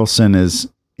 Jack Nicholson is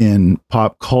in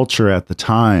pop culture at the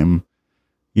time,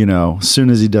 you know, as soon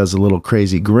as he does a little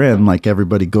crazy grin, like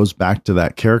everybody goes back to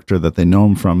that character that they know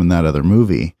him from in that other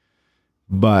movie.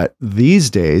 But these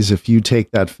days, if you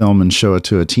take that film and show it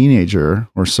to a teenager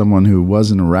or someone who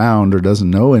wasn't around or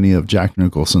doesn't know any of Jack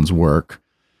Nicholson's work,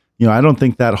 you know, I don't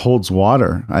think that holds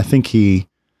water. I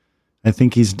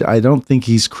don't think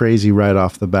he's crazy right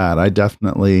off the bat.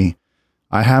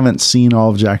 I haven't seen all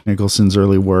of Jack Nicholson's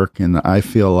early work, and I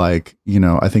feel like, you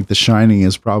know, I think The Shining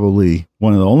is probably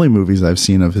one of the only movies I've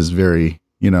seen of his very,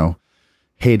 you know,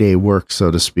 heyday work,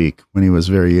 so to speak, when he was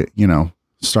very, you know,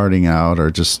 starting out or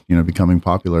just, you know, becoming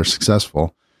popular,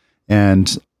 successful.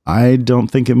 And I don't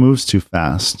think it moves too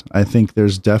fast. I think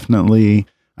there's definitely,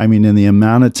 I mean, in the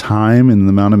amount of time and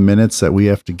the amount of minutes that we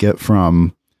have to get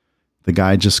from the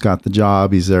guy just got the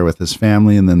job, he's there with his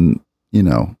family, and then, you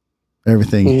know,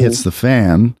 everything hits the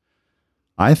fan.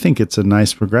 I think it's a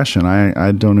nice progression.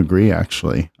 I don't agree,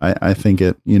 actually. I think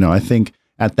it, you know, I think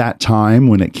at that time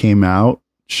when it came out,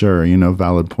 sure, you know,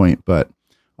 valid point, but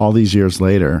all these years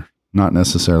later, not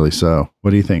necessarily so.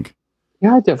 What do you think?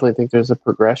 Yeah, I definitely think there's a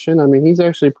progression. I mean, he's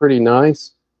actually pretty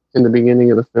nice in the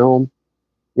beginning of the film,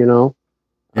 you know.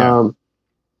 Yeah.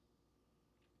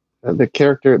 The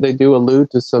character, they do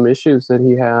allude to some issues that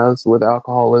he has with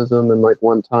alcoholism, and like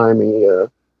one time he,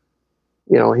 you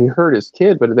know, he hurt his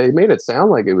kid, but they made it sound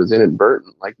like it was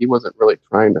inadvertent, like he wasn't really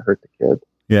trying to hurt the kid.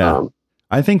 Yeah.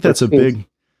 I think that's a big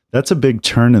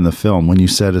turn in the film when you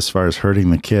said as far as hurting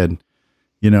the kid.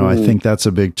 You know, I think that's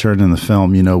a big turn in the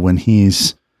film, you know, when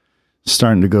he's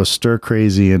starting to go stir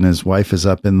crazy and his wife is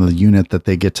up in the unit that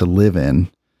they get to live in.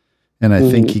 And I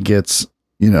think he gets,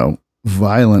 you know,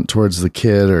 violent towards the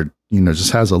kid, or, you know,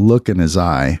 just has a look in his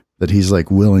eye that he's like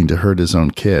willing to hurt his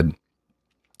own kid,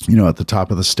 you know, at the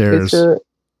top of the stairs.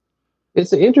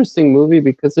 It's an interesting movie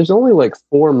because there's only like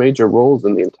 4 major roles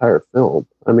in the entire film.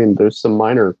 I mean, there's some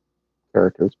minor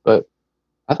characters, but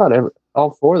I thought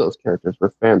all 4 of those characters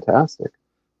were fantastic.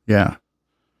 Yeah.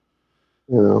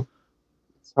 You know,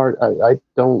 it's hard. I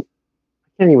can't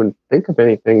even think of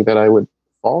anything that I would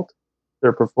fault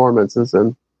their performances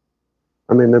in.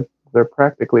 I mean, they're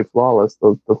practically flawless.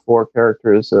 The 4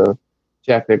 characters,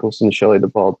 Jack Nicholson, Shelley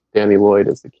Duvall, Danny Lloyd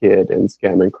as the kid, and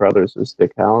Scanlan Crothers as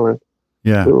Dick Halloran.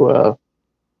 Yeah. Who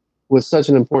was such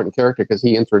an important character because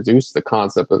he introduced the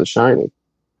concept of The Shining.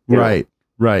 Right.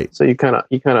 Right. So you kind of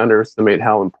underestimate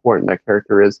how important that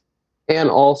character is. And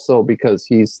also because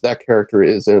that character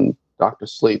is in Dr.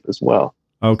 Sleep as well.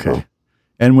 Okay. So.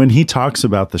 And when he talks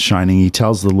about The Shining, he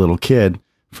tells the little kid,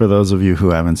 for those of you who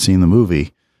haven't seen the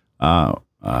movie,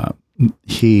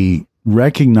 he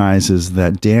recognizes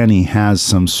that Danny has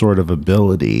some sort of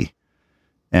ability,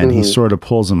 and he sort of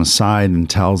pulls him aside and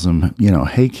tells him, you know,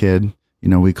 hey kid, you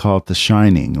know, we call it The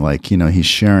Shining. Like, you know, he's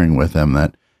sharing with him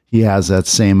that he has that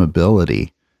same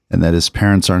ability and that his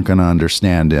parents aren't going to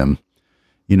understand him.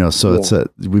 You know, so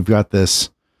we've got this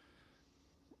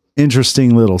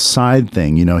interesting little side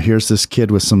thing. You know, here's this kid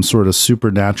with some sort of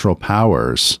supernatural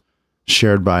powers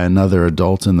shared by another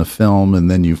adult in the film.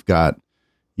 And then you've got,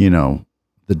 you know,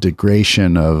 the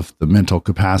degradation of the mental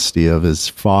capacity of his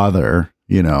father,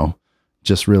 you know,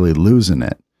 just really losing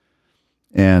it.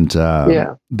 And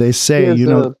they say, you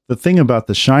know, the thing about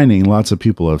The Shining, lots of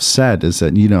people have said, is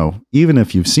that, you know, even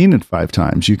if you've seen it 5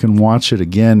 times, you can watch it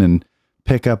again and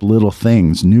pick up little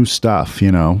things, new stuff,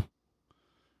 you know?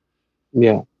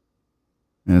 Yeah.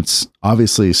 And it's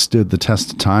obviously stood the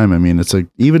test of time. I mean,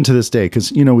 even to this day,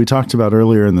 because, you know, we talked about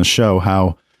earlier in the show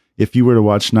how if you were to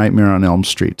watch Nightmare on Elm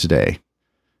Street today,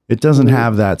 it doesn't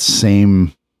have that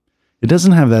same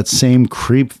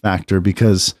creep factor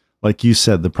because, like you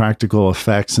said, the practical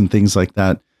effects and things like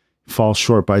that fall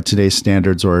short by today's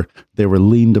standards, or they were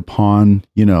leaned upon,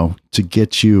 you know, to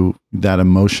get you that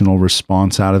emotional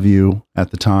response out of you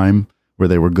at the time, where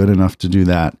they were good enough to do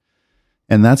that.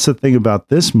 And that's the thing about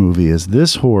this movie, is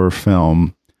this horror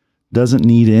film doesn't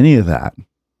need any of that.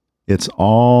 It's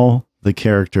all the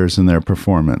characters and their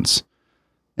performance.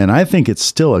 And I think it's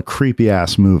still a creepy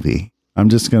ass movie. I'm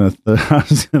just going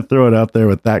to throw it out there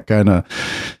with that kind of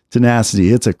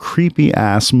tenacity. It's a creepy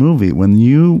ass movie. When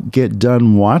you get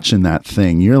done watching that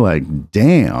thing, you're like,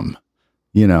 damn,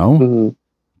 you know,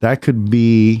 that could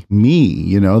be me,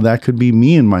 you know, that could be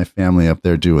me and my family up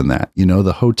there doing that. You know,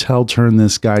 the hotel turned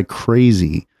this guy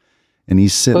crazy and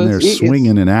he's sitting there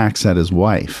swinging an axe at his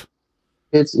wife.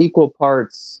 It's equal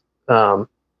parts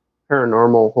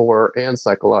paranormal horror and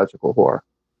psychological horror.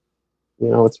 You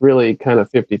know, it's really kind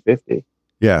of 50-50.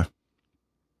 Yeah.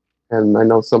 And I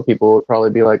know some people would probably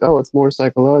be like, "Oh, it's more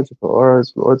psychological, or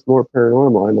it's more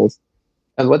paranormal." I know,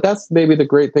 but that's maybe the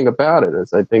great thing about it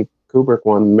is I think Kubrick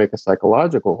wanted to make a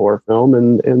psychological horror film,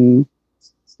 and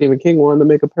Stephen King wanted to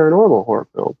make a paranormal horror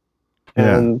film.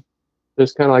 Yeah. And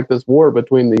there's kind of like this war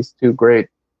between these two great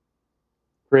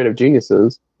creative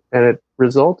geniuses, and it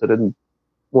resulted in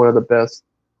one of the best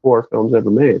horror films ever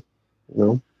made. You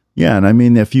know? Yeah, and I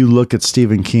mean, if you look at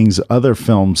Stephen King's other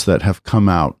films that have come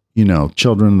out, you know,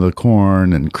 Children of the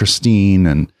Corn and Christine,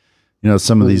 and you know,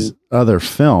 some of these other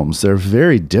films, they're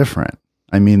very different.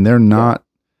 I mean, they're not.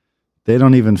 They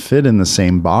don't even fit in the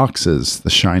same box as The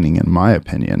Shining, in my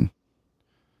opinion.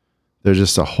 They're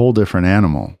just a whole different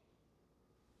animal.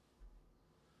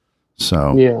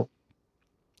 So yeah,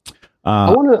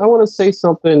 I want to say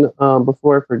something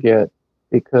before I forget,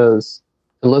 because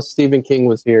unless Stephen King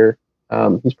was here,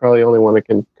 he's probably the only one that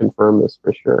can confirm this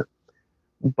for sure.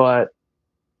 But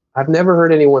I've never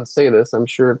heard anyone say this. I'm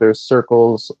sure there's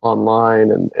circles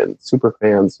online and super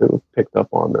fans who have picked up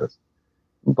on this.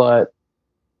 But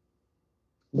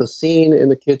the scene in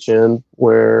the kitchen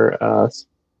where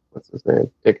what's his name,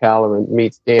 Dick Halloran,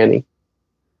 meets Danny,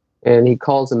 and he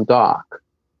calls him Doc.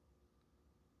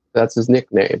 That's his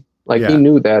nickname. Like, he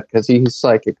knew that because he's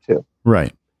psychic too.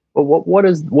 Right. But what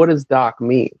does Doc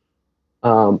mean?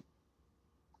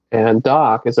 And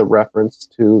Doc is a reference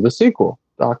to the sequel.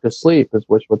 Doctor Sleep is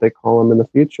what they call him in the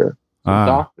future.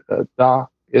 So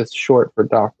Doc is short for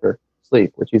Doctor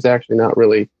Sleep, which he's actually not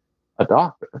really a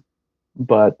doctor,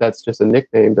 but that's just a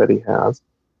nickname that he has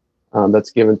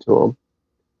that's given to him.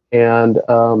 And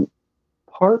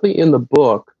partly in the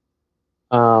book,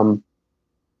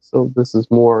 so this is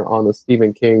more on the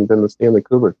Stephen King than the Stanley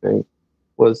Kubrick thing,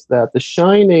 was that The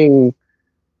Shining,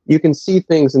 you can see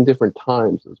things in different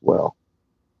times as well.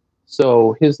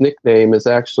 So his nickname is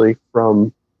actually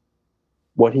from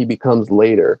what he becomes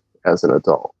later as an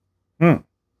adult.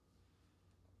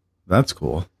 That's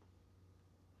cool.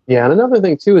 Yeah, and another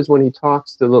thing too is when he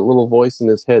talks to the little voice in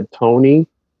his head, Tony,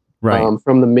 right?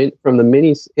 From the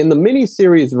mini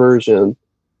series version,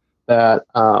 that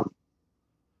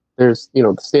there's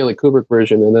the Stanley Kubrick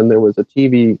version, and then there was a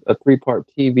 3-part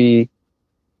TV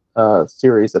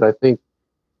series that I think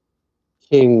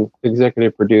King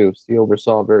executive produced. He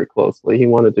oversaw very closely. He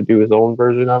wanted to do his own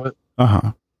version of it.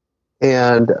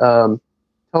 And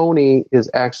Tony is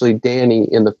actually Danny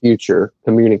in the future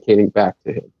communicating back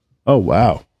to him. Oh,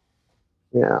 wow.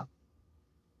 Yeah.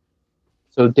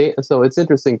 So it's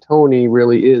interesting. Tony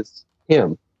really is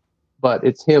him, but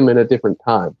it's him in a different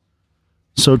time.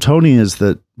 So Tony is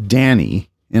the Danny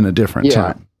in a different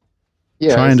time.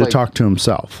 Yeah. Trying to talk to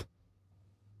himself.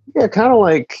 Yeah, kind of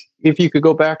like if you could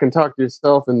go back and talk to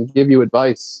yourself and give you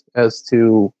advice as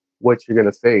to what you're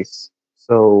going to face,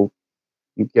 so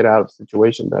you get out of the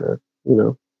situation better,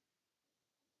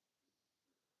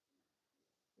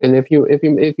 And if you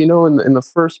know, in the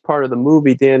first part of the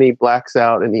movie, Danny blacks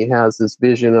out and he has this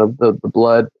vision of the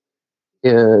blood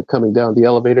coming down the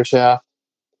elevator shaft,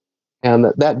 and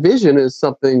that vision is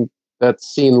something that's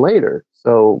seen later.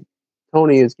 So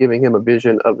Tony is giving him a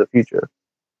vision of the future.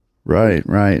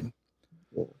 Right.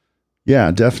 Yeah,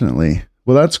 definitely.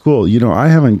 Well, that's cool. I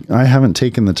haven't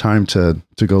taken the time to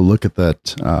go look at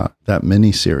that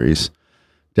mini series.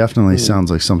 Definitely sounds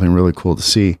like something really cool to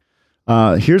see.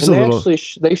 Here's a little. Actually,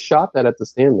 they shot that at the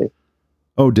Stanley.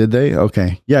 Oh, did they?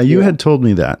 Okay. Yeah, you had told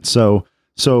me that. So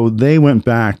they went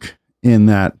back in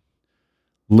that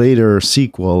later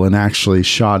sequel and actually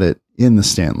shot it in the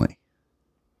Stanley.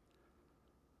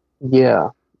 Yeah.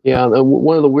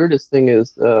 One of the weirdest thing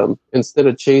is instead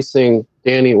of chasing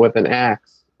Danny with an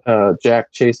axe,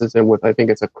 Jack chases him with, I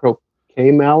think it's a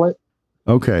croquet mallet.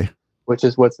 Okay. Which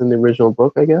is what's in the original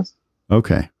book, I guess.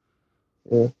 Okay.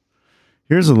 Yeah.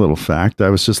 Here's a little fact. I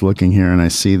was just looking here and I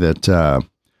see that,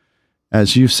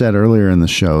 as you said earlier in the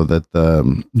show, that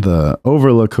the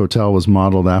Overlook Hotel was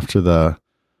modeled after the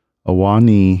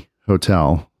Ahwahnee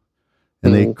Hotel,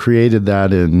 and they created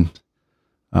that in,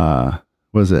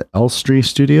 was it Elstree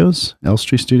Studios?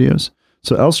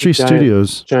 So Elstree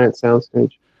Studios. Giant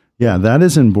soundstage. Yeah, that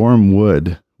is in Boreham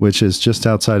Wood, which is just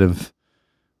outside of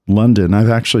London. I've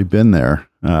actually been there.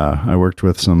 I worked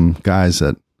with some guys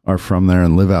that are from there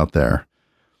and live out there.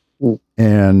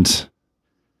 And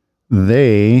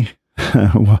they,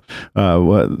 a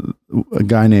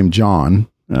guy named John,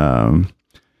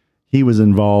 he was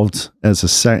involved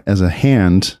as a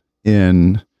hand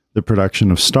in the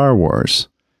production of Star Wars.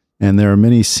 And there are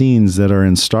many scenes that are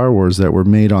in Star Wars that were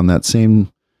made on that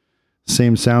same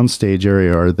soundstage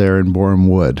area are there in Boreham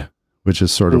Wood, which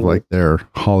is sort of like their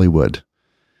Hollywood.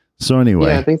 So anyway.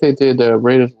 Yeah, I think they did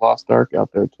Raiders of the Lost Ark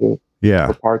out there too. Yeah.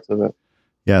 For parts of it.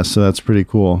 Yeah, so that's pretty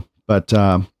cool. But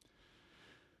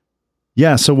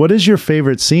yeah, so what is your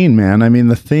favorite scene, man? I mean,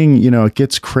 the thing, it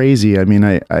gets crazy. I mean,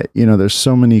 I there's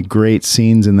so many great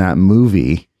scenes in that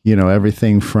movie,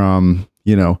 everything from,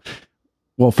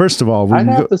 well, first of all, I'd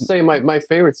have to say my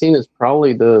favorite scene is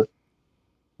probably the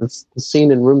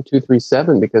scene in room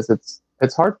 237, because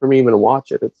it's hard for me even to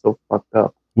watch it. It's so fucked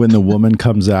up. When the woman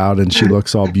comes out and she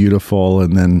looks all beautiful,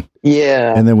 and then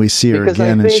we see her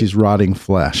again and she's rotting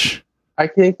flesh. I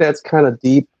think that's kind of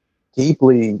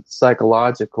deeply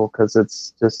psychological, because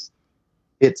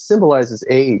it symbolizes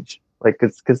age. Like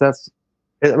it's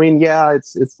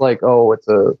like, oh, it's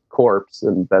a corpse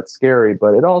and that's scary,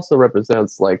 but it also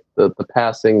represents like the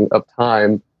passing of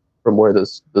time from where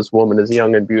this woman is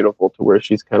young and beautiful to where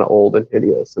she's kind of old and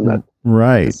hideous, and that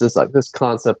it's just like this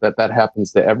concept that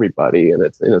happens to everybody and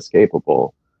it's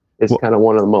inescapable. It's kind of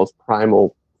one of the most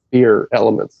primal fear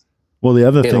elements. Well, the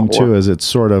other thing too is it's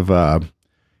sort of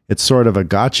a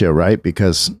gotcha, right?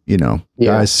 Because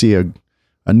guys see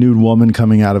a nude woman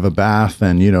coming out of a bath,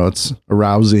 and it's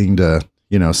arousing to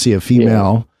see a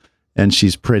female, and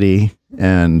she's pretty,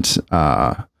 and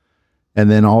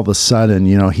then all of a sudden,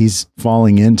 he's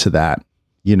falling into that,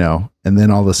 and then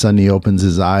all of a sudden he opens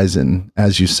his eyes, and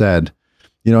as you said,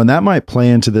 and that might play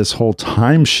into this whole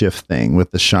time shift thing with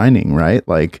The Shining, right?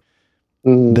 Like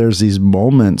there's these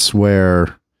moments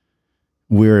where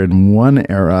we're in one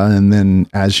era, and then,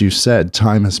 as you said,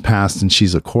 time has passed and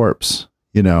she's a corpse,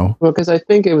 Well, because I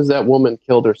think it was that woman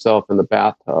killed herself in the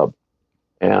bathtub,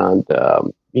 and,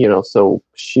 so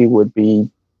she would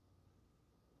be,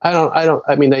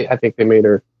 I think they made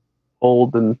her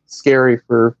old and scary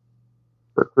for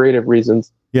creative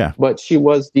reasons. Yeah. But she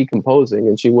was decomposing,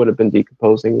 and she would have been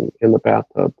decomposing in the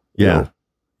bathtub. Yeah.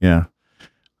 Yeah.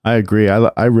 I agree.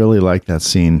 I really like that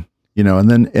scene,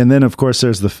 and then of course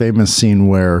there's the famous scene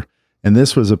where, and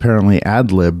this was apparently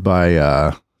ad-libbed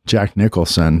by Jack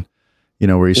Nicholson,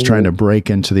 where he's trying to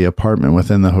break into the apartment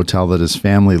within the hotel that his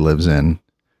family lives in,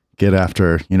 going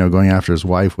after his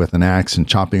wife with an axe and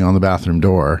chopping on the bathroom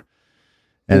door.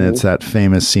 And it's that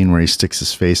famous scene where he sticks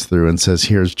his face through and says,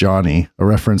 "Here's Johnny," a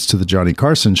reference to the Johnny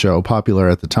Carson show, popular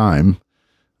at the time.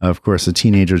 Of course, a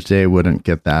teenager today wouldn't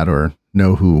get that or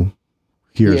know who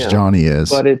Here's Johnny is.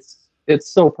 But it's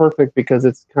so perfect, because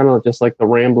it's kind of just like the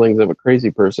ramblings of a crazy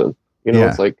person.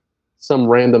 It's like some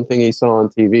random thing he saw on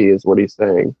TV is what he's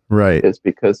saying. Right. It's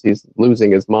because he's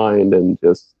losing his mind, and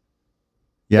just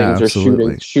things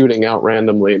are shooting out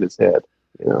randomly in his head.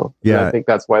 And I think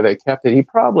that's why they kept it.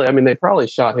 They probably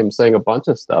shot him saying a bunch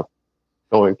of stuff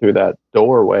going through that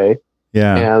doorway.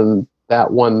 Yeah. And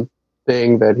that one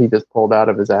thing that he just pulled out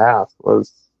of his ass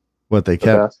was what they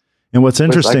kept. Best. And what's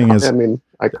interesting is,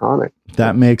 iconic.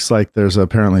 That makes there's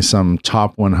apparently some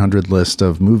top 100 list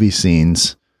of movie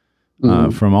scenes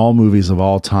from all movies of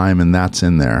all time, and that's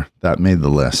in there. That made the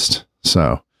list.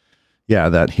 So, yeah,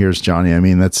 that Here's Johnny. I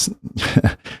mean, that's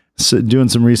so doing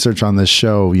some research on this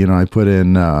show. I put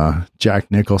in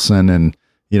Jack Nicholson, and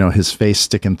his face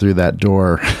sticking through that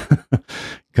door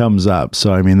comes up.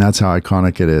 So, I mean, that's how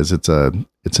iconic it is. It's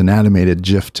an animated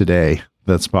GIF today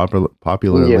that's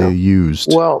popularly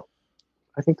used. Well,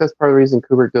 I think that's part of the reason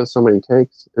Kubrick does so many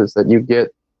takes, is that you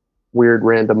get weird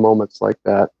random moments like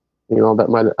that. That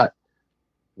might,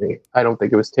 I don't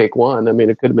think it was take one. I mean,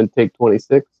 it could have been take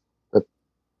 26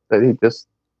 that he just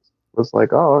was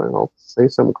like, oh, I'll say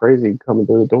something crazy coming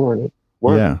through the door, and it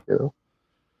worked.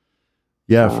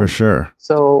 Yeah, for sure.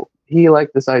 So he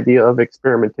liked this idea of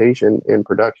experimentation in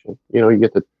production. You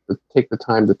get to take the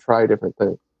time to try different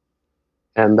things.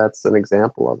 And that's an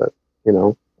example of it.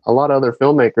 A lot of other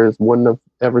filmmakers wouldn't have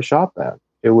ever shot that.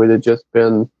 It would have just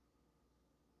been,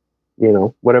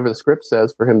 whatever the script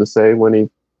says for him to say when he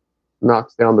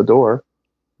knocks down the door.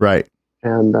 Right.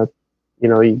 And that,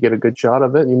 you get a good shot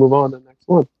of it and you move on to the next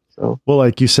one. So, well,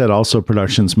 like you said, also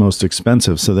production's most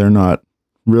expensive. So they're not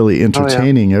really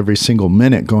entertaining every single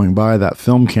minute going by. That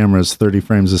film camera is 30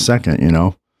 frames a second,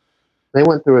 They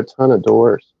went through a ton of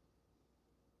doors,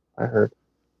 I heard,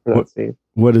 for that scene.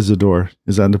 What is a door?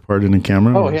 Is that the part in the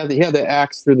camera? Oh, he had the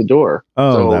axe through the door.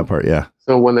 Oh, that part, yeah.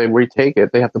 So when they retake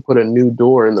it, they have to put a new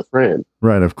door in the frame.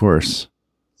 Right, of course.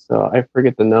 So I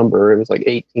forget the number. It was like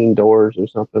 18 doors or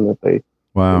something that they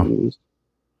used.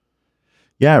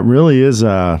 Yeah, it really is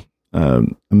a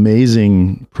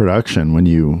amazing production when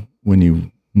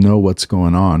you know what's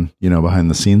going on, behind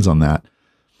the scenes on that.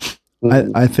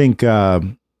 Mm-hmm. I think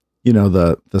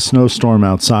the snowstorm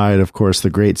outside, of course, the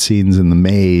great scenes in the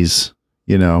maze,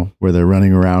 where they're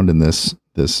running around in this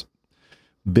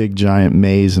big giant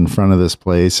maze in front of this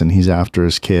place, and he's after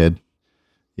his kid,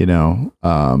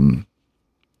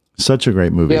 such a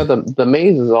great movie. Yeah, the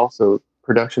maze is also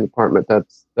production department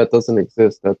that doesn't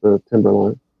exist at the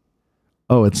Timberline.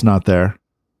 Oh, it's not there.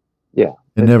 Yeah, It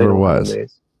they never don't have a was.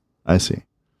 maze. I see.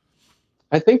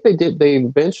 I think they did. They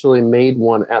eventually made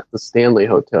one at the Stanley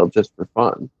Hotel just for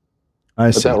fun, I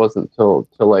but see. that wasn't till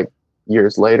like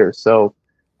years later. So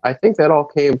I think that all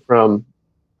came from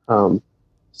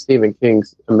Stephen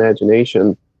King's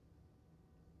imagination.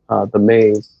 The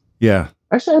maze. Yeah.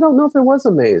 Actually, I don't know if there was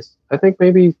a maze. I think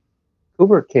maybe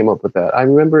Kubrick came up with that. I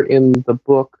remember in the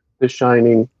book The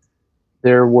Shining,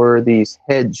 there were these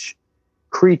hedge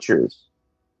creatures.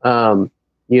 You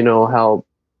know how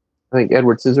I think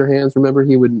Edward Scissorhands. Remember,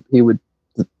 he would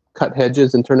cut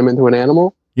hedges and turn them into an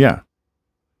animal. Yeah.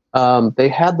 They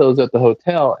had those at the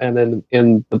hotel, and then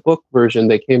in the book version,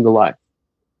 they came to life.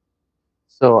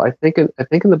 So I think in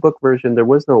the book version, there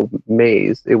was no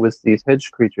maze. It was these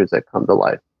hedge creatures that come to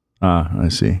life. I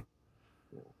see.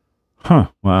 Huh.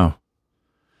 Wow.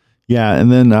 Yeah.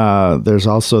 And then there's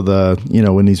also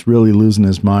when he's really losing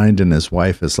his mind and his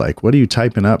wife is like, what are you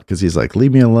typing up? Because he's like,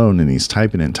 leave me alone. And he's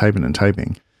typing and typing and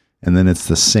typing. And then it's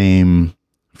the same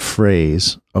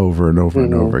phrase over and over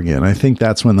and over again. I think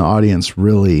that's when the audience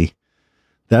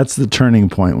that's the turning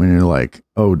point when you're like,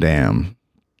 oh, damn,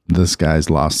 this guy's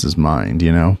lost his mind,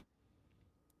 you know?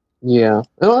 Yeah.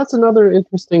 Well, that's another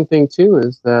interesting thing, too,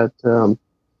 is that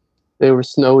they were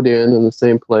snowed in the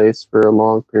same place for a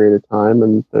long period of time.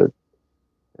 And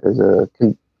there's a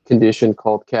condition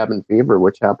called cabin fever,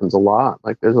 which happens a lot.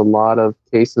 Like there's a lot of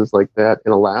cases like that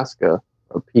in Alaska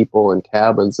of people in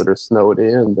cabins that are snowed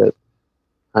in that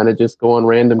kind of just go on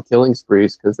random killing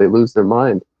sprees because they lose their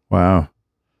mind. Wow.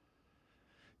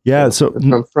 Yeah. So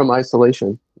from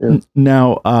isolation. Yeah.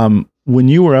 Now, when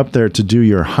you were up there to do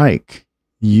your hike,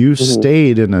 you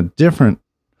stayed in a different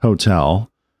hotel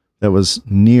that was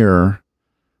near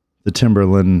the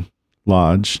Timberline.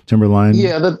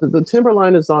 Yeah, the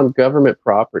Timberline is on government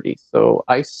property. So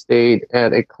I stayed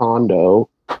at a condo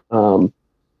on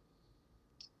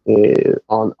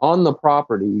the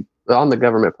property, on the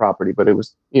government property, but it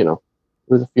was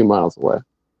a few miles away.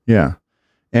 Yeah.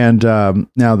 And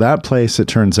now that place, it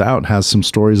turns out, has some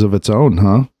stories of its own,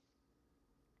 huh?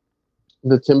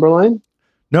 The Timberline?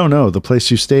 No, the place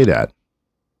you stayed at.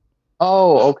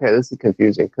 Oh, okay. This is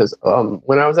confusing because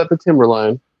when I was at the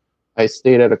Timberline, I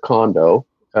stayed at a condo.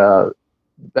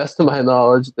 Best of my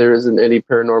knowledge, there isn't any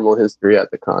paranormal history at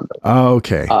the condo. Oh,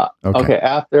 okay. Okay.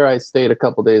 After I stayed a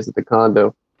couple days at the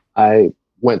condo, I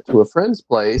went to a friend's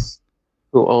place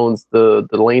who owns the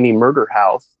Delaney murder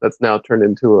house that's now turned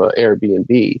into an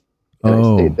Airbnb. And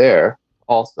I stayed there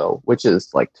also, which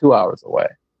is like 2 hours away.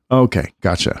 Okay.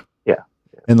 Gotcha. Yeah.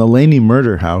 And the Laney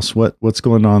murder house, what's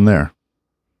going on there?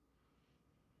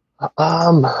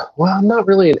 Well, I'm not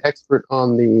really an expert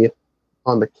on the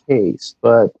case,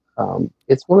 but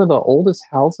it's one of the oldest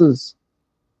houses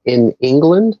in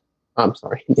England. I'm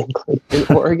sorry, in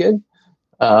Oregon.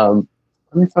 Let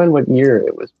me find what year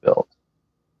it was built.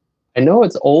 I know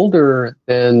it's older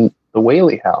than the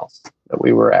Whaley House that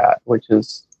we were at, which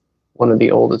is one of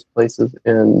the oldest places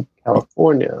in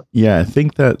California. Yeah, I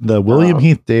think that the William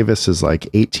Heath Davis is like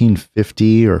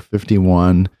 1850 or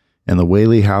 51, and the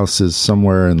Whaley House is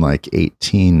somewhere in like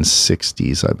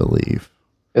 1860s, I believe.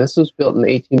 This was built in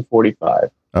 1845.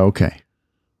 Okay.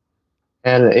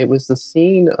 And it was the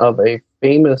scene of a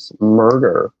famous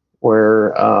murder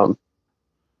where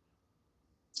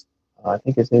I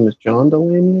think his name is John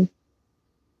Delaney.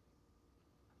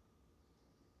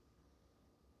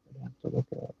 I have to look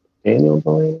it up. Daniel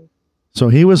Delaney. So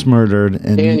he was murdered,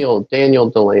 and Daniel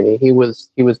Delaney. He was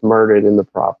murdered in the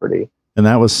property. And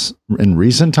that was in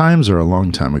recent times or a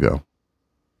long time ago?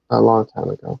 A long time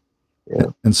ago.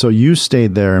 Yeah. And so you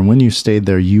stayed there, and when you stayed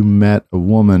there, you met a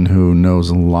woman who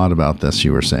knows a lot about this,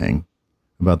 you were saying,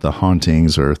 about the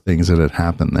hauntings or things that had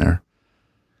happened there.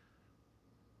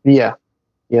 Yeah.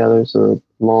 Yeah, there's a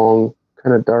long,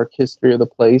 kind of dark history of the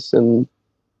place, and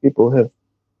people have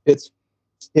it's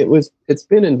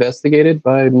been investigated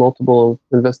by multiple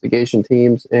investigation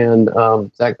teams, and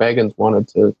Zach Bagans wanted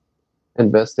to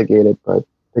investigate it, but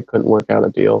they couldn't work out a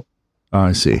deal. Oh,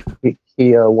 I see.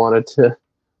 He wanted to.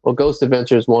 Well, Ghost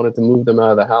Adventures wanted to move them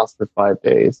out of the house for 5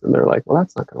 days, and they're like, "Well,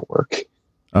 that's not going to work."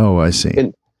 Oh, I see.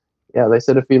 And yeah, they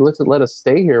said if you let us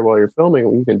stay here while you're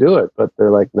filming, you can do it. But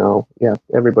they're like, "No, yeah,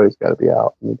 everybody's got to be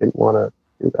out," and they didn't want to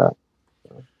do that.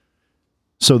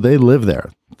 So they live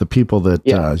there. The people that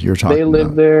you're talking about. They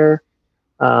live there.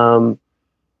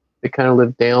 They kind of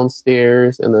live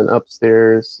downstairs, and then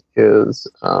upstairs is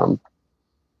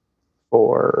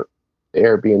for the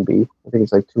Airbnb. I think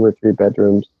it's like 2 or 3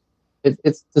 bedrooms.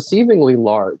 It's deceivingly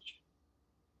large.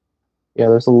 Yeah,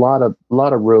 there's a lot of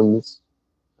rooms.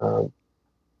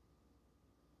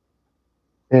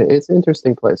 It's an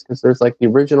interesting place because there's like the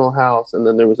original house, and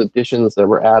then there was additions that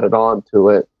were added on to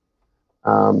it.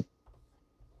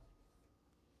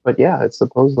 But yeah, it's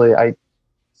supposedly I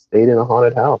stayed in a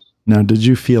haunted house. Now, did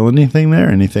you feel anything there?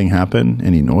 Anything happen?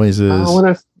 Any noises?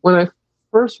 When I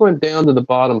first went down to the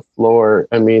bottom floor,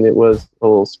 I mean, it was a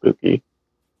little spooky.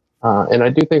 And I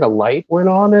do think a light went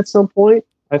on at some point.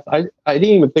 I didn't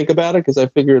even think about it because I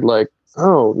figured like,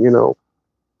 oh,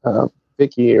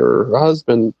 Vicky or her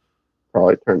husband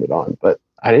probably turned it on, but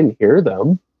I didn't hear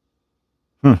them.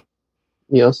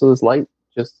 So this light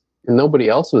and nobody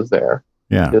else was there.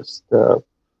 Yeah. Just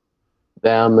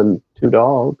them and two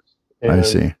dogs. And, I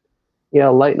see. Yeah,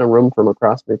 a light in a room from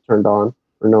across me turned on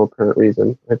for no apparent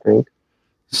reason, I think.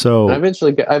 So and I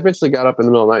eventually got up in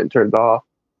the middle of the night and turned it off.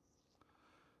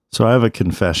 So I have a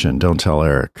confession. Don't tell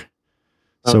Eric.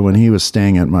 Okay. So when he was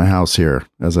staying at my house here,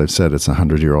 as I've said, it's a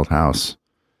 100-year-old house.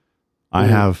 I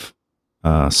have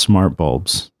smart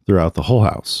bulbs throughout the whole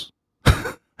house.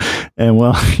 And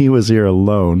while he was here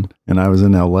alone and I was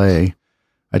in LA,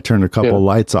 I turned a couple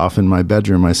lights off in my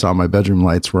bedroom. I saw my bedroom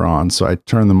lights were on, so I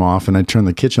turned them off, and I turned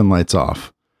the kitchen lights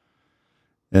off.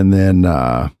 And then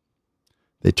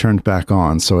they turned back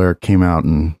on, so Eric came out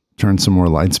and turned some more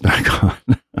lights back on.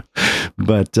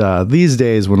 But these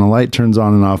days, when a light turns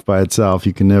on and off by itself,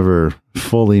 you can never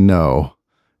fully know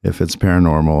if it's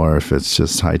paranormal or if it's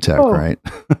just high tech, right?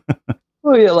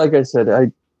 Oh yeah, like I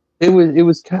said, it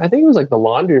was I think it was like the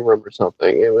laundry room or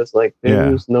something. It was like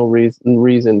there was no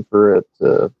reason for it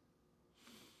to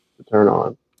turn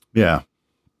on. Yeah.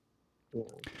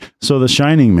 So The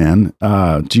Shining, man,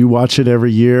 do you watch it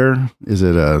every year? Is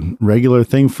it a regular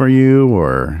thing for you,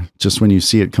 or just when you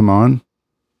see it come on?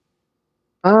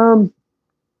 I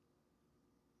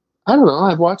don't know.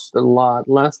 I've watched it a lot.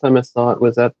 Last time I saw it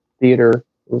was at theater.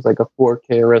 It was like a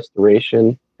 4K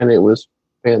restoration, and it was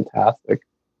fantastic.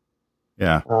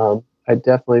 Yeah. I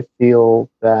definitely feel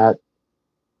that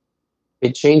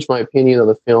it changed my opinion of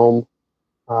the film,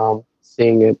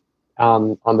 seeing it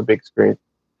on the big screen.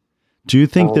 Do you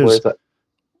think versus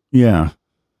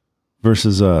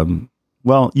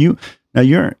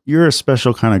you're a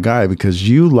special kind of guy because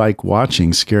you like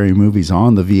watching scary movies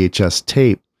on the VHS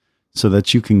tape so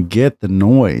that you can get the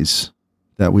noise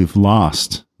that we've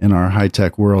lost in our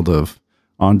high-tech world of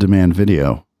on-demand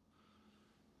video.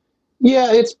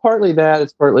 Yeah, it's partly that.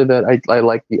 It's partly that I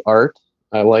like the art.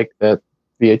 I like that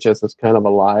VHS is kind of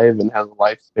alive and has a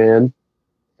lifespan,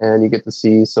 and you get to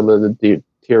see some of the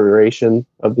deterioration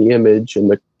of the image and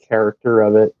the character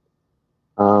of it.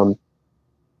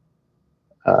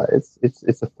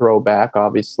 It's a throwback.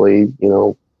 Obviously,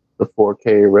 the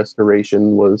 4K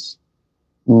restoration was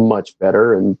much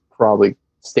better, and probably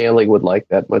Stanley would like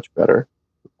that much better.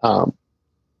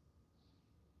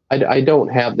 I don't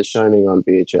have The Shining on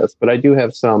VHS, but I do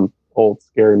have some old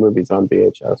scary movies on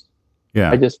VHS.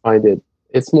 Yeah, I just find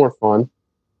it's more fun.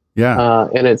 Yeah,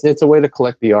 and it's a way to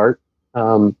collect the art.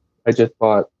 I just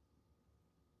bought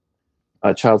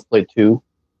Child's Play 2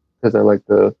 because I like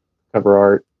the cover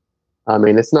art. I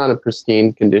mean, it's not in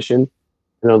pristine condition.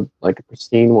 Like a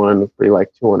pristine one would be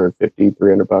like $250,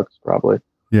 $300 probably.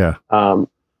 Yeah.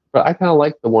 But I kind of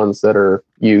like the ones that are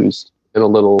used in a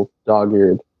little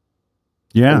dog-eared.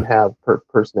 Yeah. And have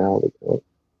personality to it.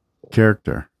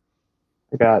 Character.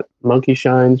 I got Monkey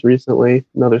Shines recently,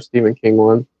 another Stephen King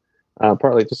one.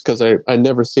 Partly just because I'd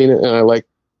never seen it, and I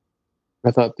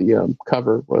thought the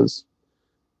cover was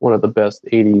one of the best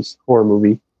 80s horror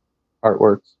movie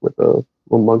artworks with a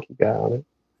little monkey guy on it.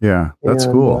 Yeah, that's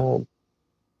cool.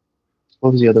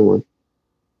 What was the other one?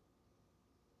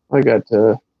 I got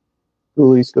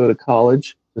Ghoulies Go to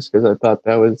College, just because I thought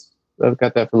I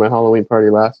got that for my Halloween party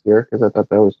last year, because I thought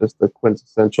that was just the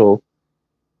quintessential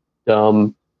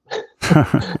dumb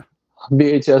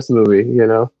VHS movie,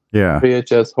 Yeah.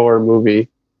 VHS horror movie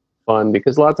fun,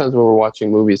 because a lot of times when we're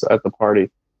watching movies at the party,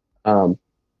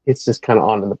 it's just kind of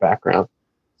on in the background.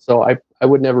 So I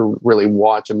would never really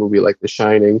watch a movie like The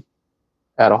Shining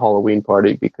at a Halloween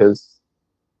party, because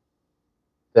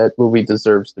that movie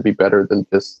deserves to be better than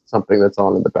just something that's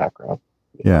on in the background.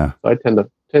 Yeah. So I tend to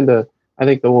I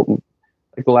think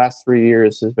the last 3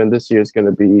 years has been, this year is going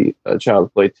to be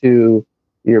Child's Play 2.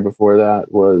 The year before that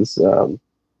was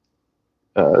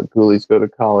Ghoulies Go to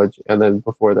College, and then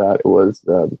before that it was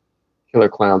Killer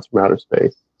Clowns from Outer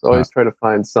Space. So I always try to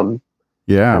find some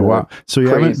wow. So you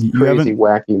haven't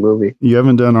wacky movie. You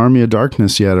haven't done Army of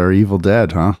Darkness yet or Evil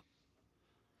Dead, huh?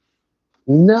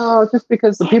 No, just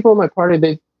because the people in my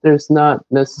party, there's not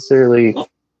necessarily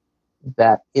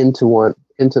that into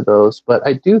those, but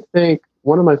I do think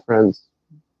one of my friends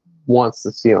wants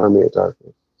to see Army of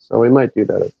Darkness. So we might do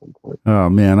that at some point. Oh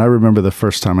man, I remember the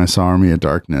first time I saw Army of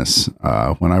Darkness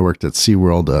when I worked at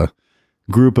SeaWorld. A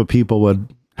group of people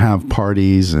would have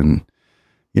parties, and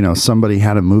somebody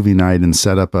had a movie night and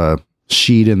set up a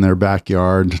sheet in their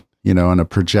backyard, and a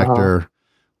projector,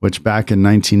 which back in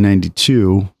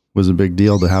 1992 was a big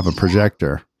deal to have a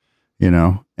projector,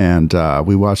 and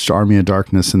we watched Army of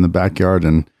Darkness in the backyard.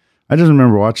 And I just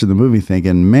remember watching the movie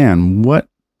thinking, man, what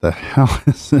the hell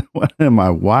is it? What am I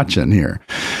watching here?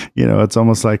 It's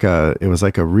almost like it was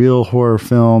like a real horror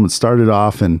film. It started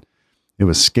off and it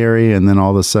was scary, and then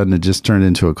all of a sudden it just turned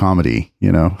into a comedy,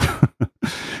 and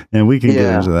we can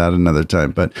get into that another time.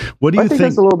 But what do you think? I think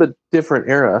that's a little bit different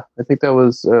era. I think that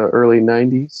was early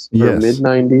 90s or mid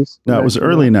 90s. No, it was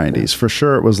early 90s. For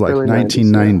sure. It was like early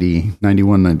 1990, 90s,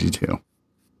 91, 92.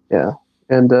 Yeah.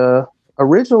 And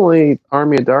originally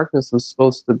Army of Darkness was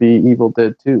supposed to be Evil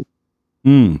Dead 2.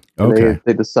 Okay.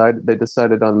 They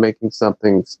decided on making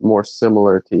something more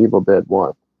similar to Evil Dead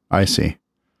 1. I see.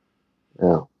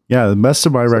 Yeah. Yeah, the best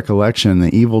of my recollection,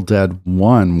 the Evil Dead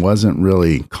 1 wasn't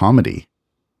really comedy.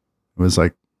 It was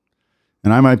like,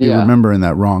 and I might be remembering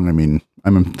that wrong. I mean,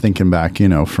 I'm thinking back,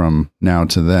 from now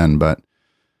to then, but,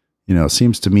 it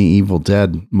seems to me Evil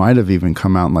Dead might have even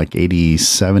come out in like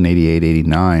 87, 88,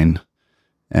 89.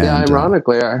 And,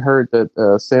 ironically, I heard that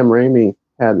Sam Raimi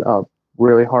had a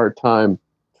really hard time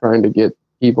trying to get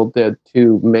Evil Dead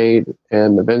 2 made,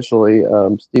 and eventually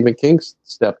Stephen King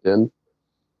stepped in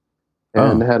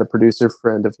and had a producer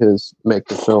friend of his make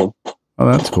the film. Oh,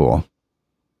 that's cool.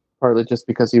 Partly just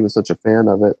because he was such a fan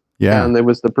of it. Yeah. And it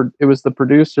was the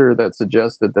producer that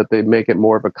suggested that they make it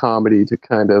more of a comedy to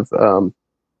kind of,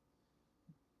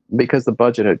 because the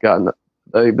budget had gotten,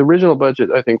 the original budget,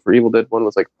 I think, for Evil Dead 1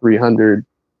 was like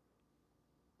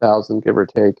 $300,000, give or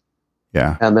take.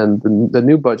 Yeah. And then the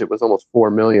new budget was almost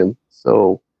 $4 million.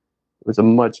 So it was a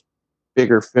much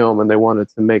bigger film, and they wanted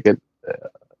to make it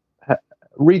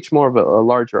reach more of a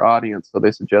larger audience. So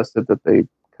they suggested that they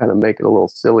kind of make it a little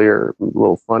sillier, a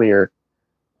little funnier,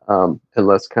 and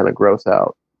less kind of gross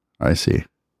out. I see.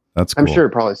 That's cool. I'm sure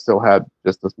it probably still had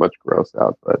just as much gross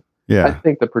out, but yeah, I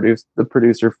think the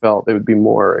producer felt it would be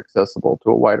more accessible to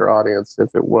a wider audience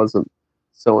if it wasn't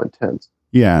so intense.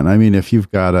 Yeah, and I mean, if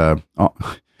you've got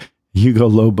you go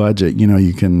low budget,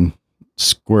 you can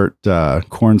squirt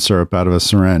corn syrup out of a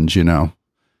syringe,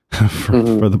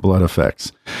 for the blood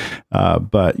effects.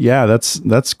 But yeah,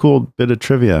 that's cool bit of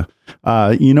trivia.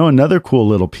 Another cool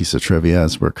little piece of trivia,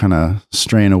 as we're kind of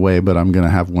straying away, but I'm going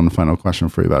to have one final question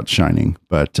for you about Shining.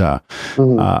 But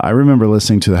I remember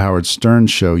listening to the Howard Stern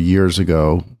show years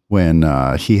ago when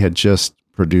he had just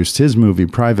produced his movie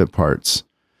Private Parts.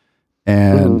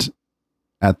 And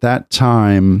at that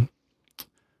time,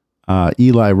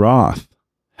 Eli Roth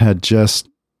had just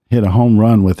hit a home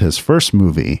run with his first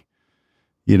movie,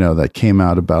 that came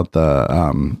out about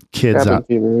the kids. Cabin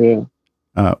Fever,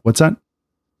 yeah. What's that?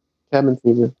 Cabin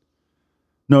Fever.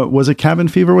 No, was it Cabin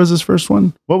Fever was his first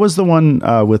one? What was the one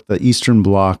with the Eastern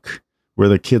Bloc where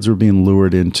the kids were being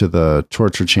lured into the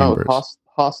torture chambers?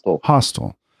 Hostel.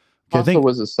 Hostel. Okay, Hostel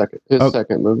was his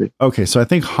second movie. Okay, so I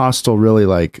think Hostel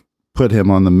really put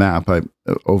him on the map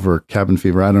over Cabin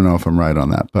Fever. I don't know if I'm right on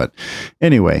that, but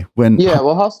anyway,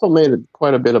 Hostel made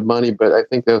quite a bit of money, but I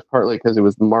think that was partly because it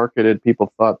was marketed.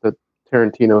 People thought that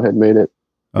Tarantino had made it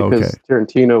because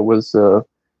Tarantino was an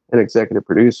executive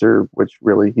producer, which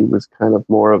really he was kind of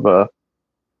more of an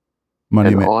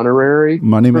honorary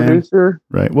producer,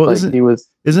 man. Right? Well,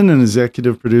 isn't an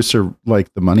executive producer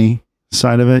like the money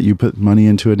side of it? You put money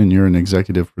into it, and you're an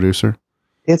executive producer.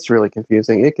 It's really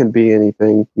confusing. It can be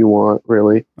anything you want,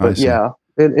 really. But yeah,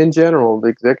 in general, the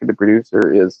executive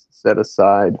producer is set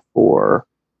aside for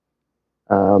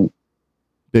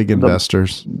big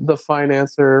investors, the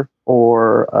financer,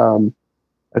 or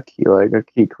a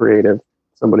key creative,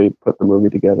 somebody put the movie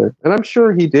together. And I'm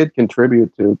sure he did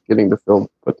contribute to getting the film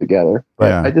put together,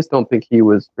 but I just don't think he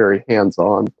was very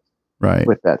hands-on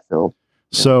with that film.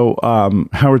 So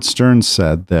Howard Stern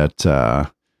said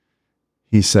that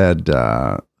he said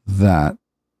that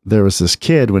there was this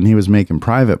kid when he was making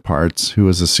Private Parts who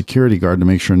was a security guard to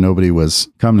make sure nobody was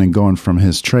coming and going from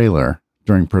his trailer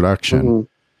during production.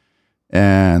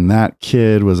 And that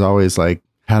kid was always had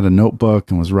a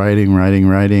notebook and was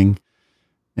writing.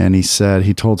 And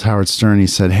he told Howard Stern, he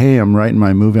said, "Hey, I'm writing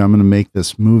my movie. I'm going to make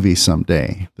this movie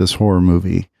someday, this horror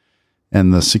movie."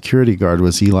 And the security guard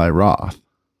was Eli Roth.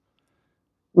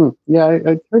 Yeah,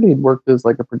 I heard he'd worked as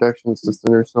a production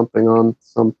assistant or something on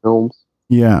some films.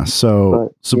 Yeah,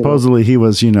 so supposedly he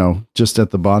was, just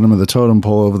at the bottom of the totem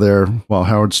pole over there while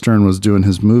Howard Stern was doing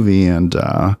his movie, and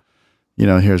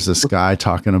here's this guy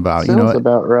talking about, Sounds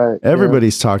about right.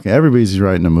 Everybody's talking, everybody's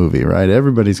writing a movie, right?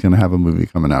 Everybody's going to have a movie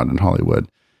coming out in Hollywood.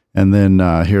 And then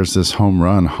here's this home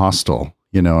run, Hostel,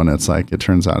 and it's like, it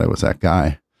turns out it was that guy.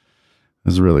 It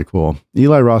was really cool.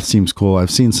 Eli Roth seems cool. I've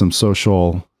seen some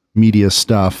social media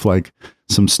stuff, like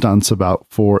some stunts about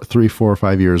 3, 4, or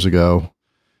 5 years ago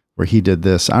where he did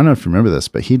this. I don't know if you remember this,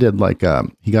 but he did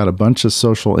he got a bunch of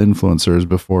social influencers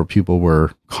before people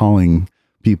were calling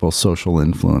people social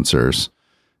influencers,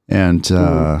 and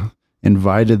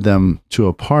invited them to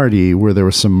a party where there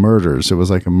was some murders. It was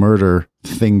like a murder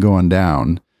thing going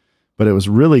down, but it was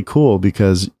really cool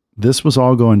because this was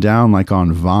all going down like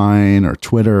on Vine or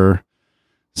Twitter.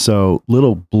 So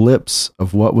little blips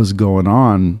of what was going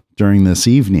on during this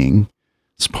evening's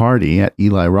party at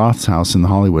Eli Roth's house in the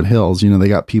Hollywood Hills. They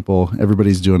got people,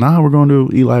 everybody's doing, we're going to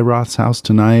Eli Roth's house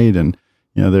tonight. And,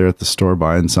 they're at the store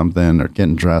buying something or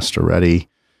getting dressed or ready.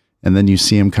 And then you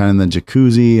see them kind of in the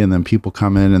jacuzzi, and then people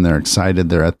come in and they're excited.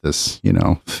 They're at this,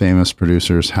 famous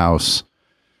producer's house.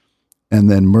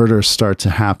 And then murders start to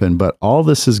happen. But all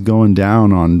this is going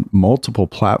down on multiple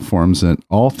platforms and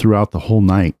all throughout the whole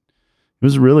night. It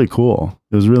was really cool.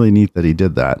 It was really neat that he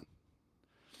did that.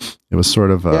 It was sort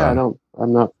of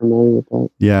I'm not familiar with that.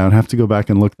 Yeah, I'd have to go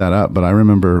back and look that up. But I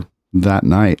remember that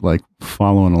night, like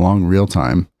following along real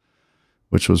time,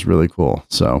 which was really cool.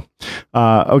 So,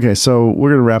 okay, so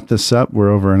we're going to wrap this up. We're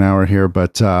over an hour here,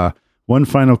 but one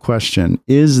final question.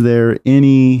 Is there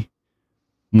any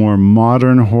more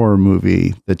modern horror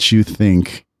movie that you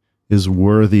think is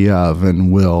worthy of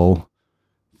and will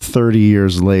 30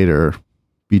 years later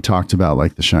be talked about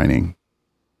like The Shining?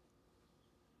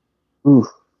 Oof.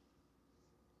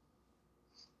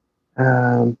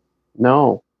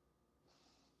 No.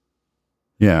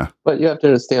 Yeah. But you have to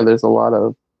understand there's a lot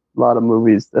of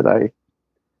movies that I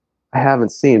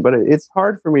haven't seen, but it's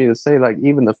hard for me to say, like,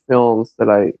 even the films that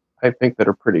I think that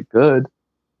are pretty good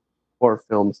horror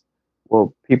films,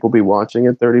 will people be watching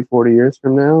it 30, 40 years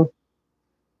from now?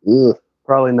 Ugh,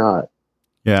 probably not.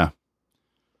 Yeah.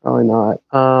 Probably not.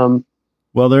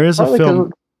 Well, there is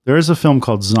a film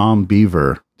called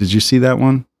Zombeaver. Did you see that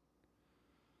one?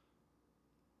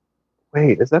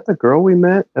 Wait, is that the girl we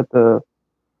met at the...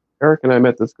 Eric and I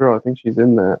met this girl. I think she's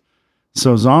in that.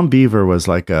 So Zombeaver was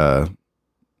like a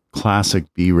classic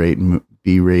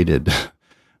B-rated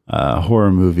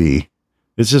horror movie.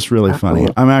 It's just really funny.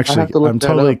 I'm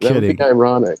totally kidding.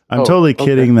 Ironic. I'm totally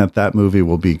kidding that movie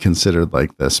will be considered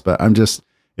like this, but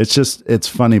it's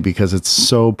funny because it's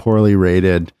so poorly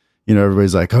rated.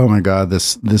 Everybody's like, oh my God,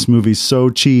 this movie's so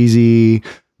cheesy.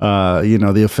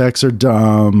 The effects are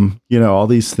dumb, all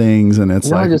these things. And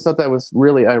it's I just thought that was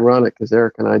really ironic because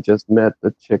Eric and I just met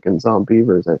the chick in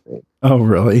Zombeavers, I think. Oh,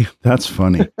 really? That's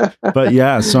funny. But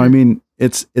yeah, so I mean,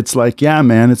 it's like, yeah,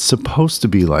 man, it's supposed to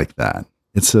be like that.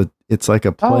 It's like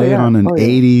a play on an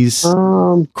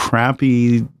 80s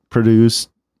crappy produced,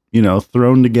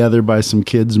 thrown together by some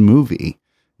kids movie,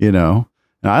 and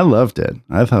I loved it.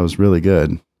 I thought it was really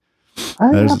good. I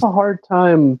have a hard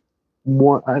time.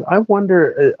 I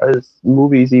wonder, is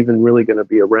movies even really going to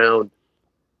be around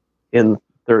in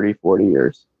 30, 40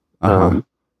 years? I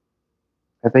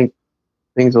think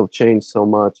things will change so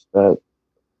much that,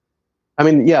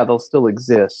 they'll still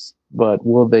exist, but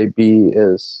will they be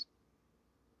as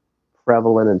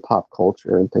prevalent in pop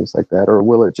culture and things like that? Or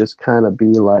will it just kind of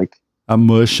be like a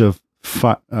mush of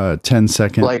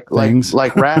 10-second things?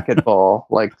 Like racquetball,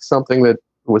 like something that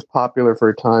was popular for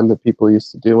a time that people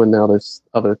used to do, and now there's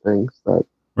other things that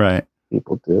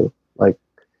people do, like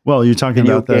you're talking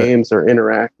about the games or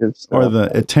interactive stuff, or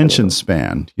the attention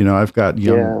span. I got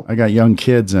young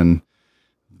kids, and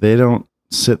they don't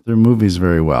sit through movies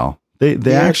very well. They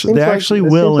actually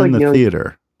will in the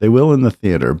theater. They will in the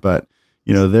theater, but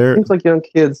they're seems like young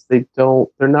kids. They're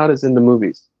not as into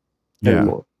movies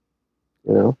anymore.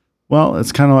 Well,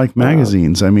 it's kind of like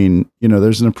magazines.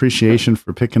 There's an appreciation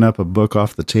for picking up a book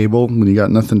off the table when you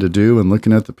got nothing to do and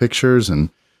looking at the pictures and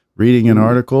reading an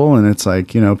article. And it's like,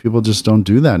 people just don't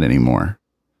do that anymore.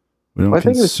 We don't consume content.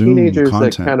 I think it was teenagers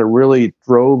that kind of really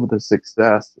drove the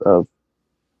success of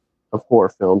horror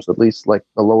films, at least like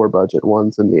the lower budget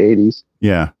ones in the 80s,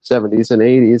 70s and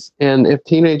 80s. And if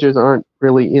teenagers aren't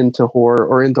really into horror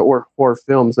or into horror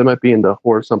films, they might be into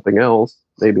horror something else,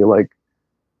 maybe like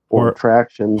horror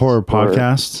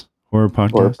podcasts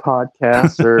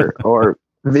or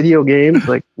video games.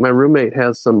 Like my roommate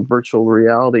has some virtual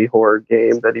reality horror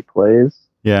game that he plays.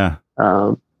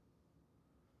 I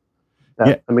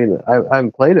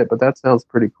haven't played it, but that sounds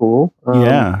pretty cool.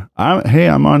 I'm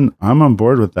on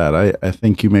board with that. I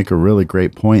think you make a really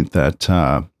great point that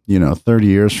 30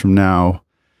 years from now,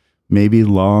 maybe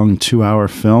long 2-hour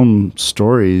film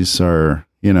stories are,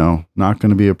 not going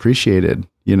to be appreciated,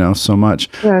 so much.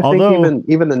 Yeah, I think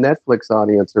even the Netflix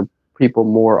audience are people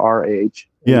more our age.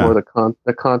 Yeah. More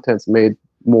the content's made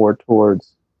more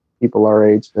towards people our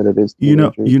age than it is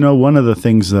teenagers. One of the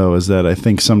things though is that I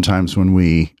think sometimes when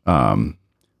we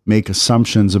make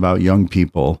assumptions about young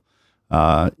people,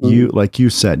 you, like you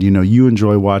said, you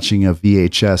enjoy watching a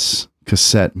VHS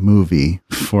cassette movie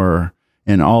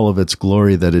in all of its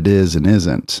glory that it is and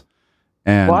isn't.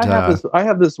 And I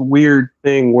have this weird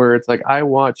thing where it's like I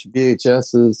watch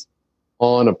VHSs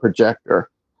on a projector.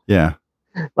 Yeah.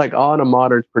 Like on a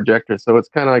modern projector. So it's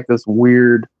kind of like this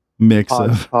weird mix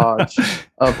hodgepodge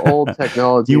of old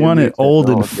technology. You want it old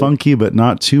and funky, but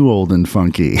not too old and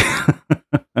funky.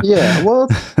 Yeah, well,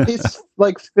 it's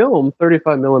like film,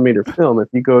 35 millimeter film. If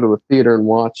you go to a theater and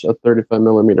watch a 35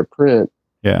 millimeter print,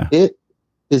 yeah, it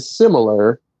is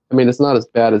similar. I mean, it's not as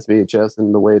bad as VHS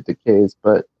in the way it decays,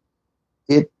 but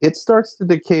it starts to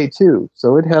decay too.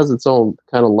 So it has its own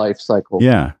kind of life cycle.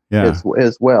 Yeah.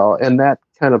 As well, and that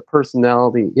kind of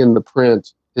personality in the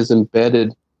print is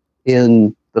embedded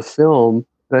in the film.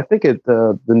 And I think at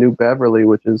the New Beverly,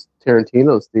 which is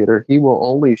Tarantino's theater, he will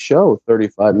only show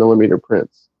 35 millimeter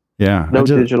prints. Yeah. No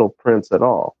digital prints at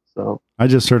all. So I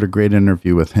just heard a great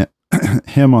interview with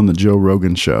him on the Joe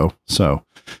Rogan show. So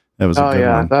that was a good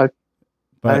one.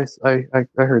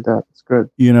 I heard that. It's good.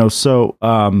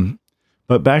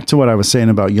 But back to what I was saying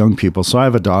about young people. So I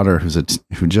have a daughter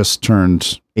who just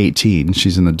turned 18.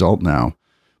 She's an adult now,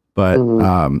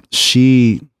 but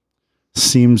she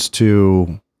seems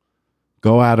to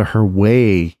go out of her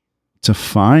way to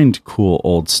find cool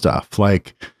old stuff.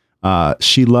 Like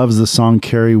she loves the song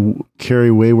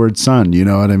Carry Wayward Son. You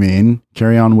know what I mean?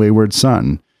 Carry On Wayward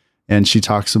Son. And she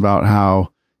talks about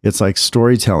how it's like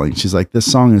storytelling. She's like,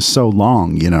 this song is so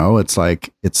long, it's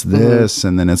like, it's this,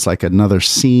 and then it's like another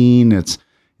scene. It's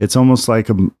almost like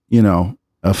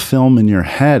a film in your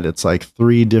head. It's like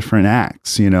 3 different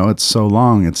acts, it's so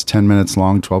long. It's 10 minutes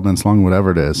long, 12 minutes long,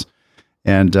 whatever it is.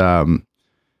 And,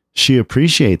 she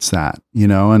appreciates that,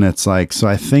 and it's like, so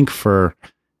I think for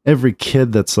every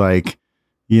kid that's like,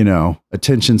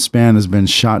 attention span has been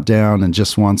shot down and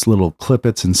just wants little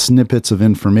clippets and snippets of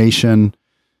information,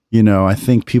 I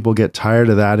think people get tired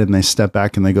of that and they step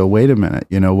back and they go, wait a minute,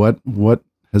 what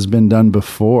has been done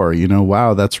before,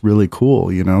 wow, that's really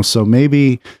cool. So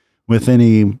maybe with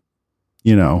any,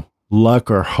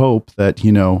 luck or hope that,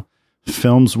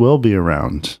 films will be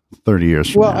around 30 years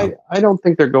from now. Well, I don't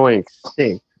think they're going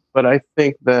extinct, but I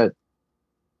think that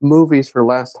movies for the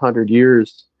last 100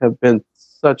 years have been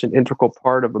such an integral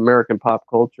part of American pop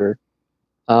culture.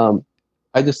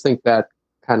 I just think that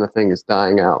kind of thing is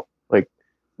dying out. Like,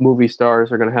 movie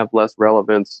stars are going to have less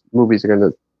relevance. Movies are going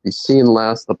to be seen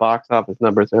less. The box office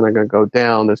numbers are going to go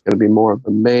down. There's going to be more of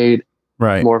them made.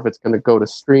 Right. More of it's going to go to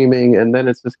streaming, and then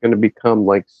it's just going to become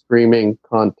like streaming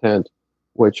content,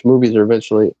 which movies are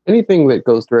eventually, anything that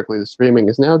goes directly to streaming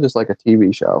is now just like a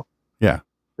TV show. Yeah.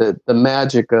 The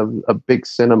magic of a big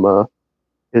cinema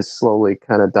is slowly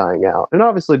kind of dying out. And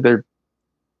obviously they're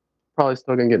probably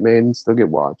still going to get made and still get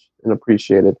watched and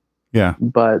appreciated. Yeah.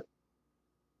 But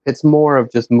it's more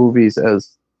of just movies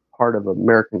as part of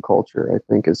American culture, I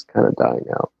think, is kind of dying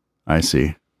out. I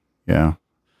see. Yeah.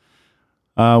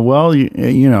 Well,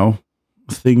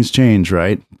 things change,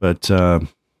 right? But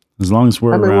as long as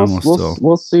we're around,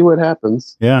 we'll see what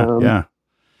happens. Yeah. Yeah.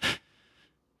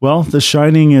 Well, The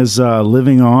Shining is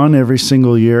living on every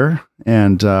single year,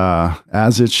 and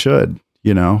as it should.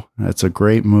 It's a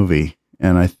great movie,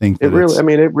 and I think that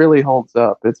it really holds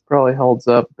up. It's probably holds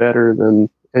up better than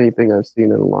anything I've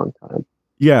seen in a long time.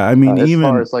 Yeah, I mean, as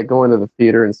far as like going to the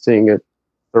theater and seeing it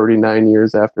 39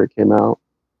 years after it came out.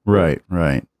 Right.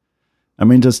 I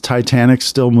mean, does Titanic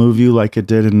still move you like it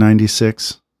did in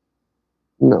 '96?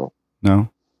 No.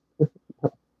 It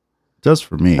does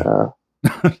for me.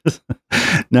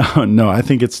 No, I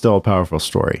think it's still a powerful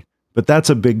story. But that's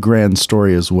a big grand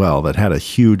story as well that had a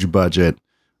huge budget.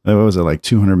 What was it, like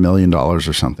 $200 million or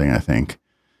something, I think.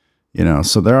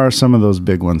 So there are some of those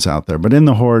big ones out there. But in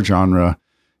the horror genre,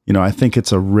 I think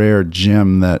it's a rare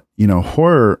gem that,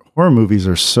 horror movies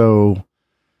are so,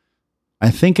 I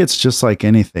think it's just like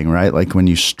anything, right? Like when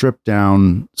you strip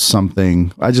down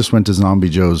something, I just went to Zombie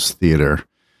Joe's theater.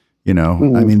 I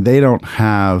mean, they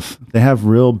have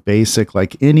real basic,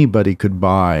 like anybody could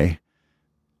buy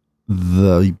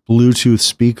the Bluetooth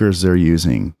speakers they're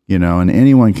using, and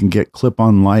anyone can get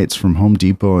clip-on lights from Home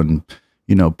Depot and,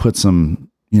 put some,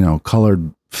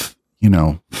 colored,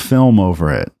 film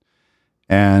over it.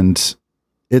 And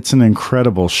it's an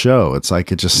incredible show. It's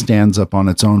like, it just stands up on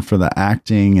its own for the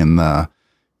acting and the,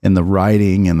 and the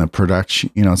writing and the production.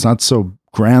 You know, it's not so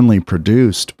grandly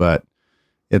produced, but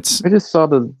it's. I just saw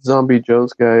the Zombie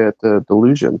Joe's guy at the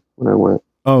Delusion when I went.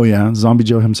 Oh yeah, Zombie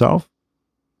Joe himself.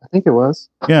 I think it was.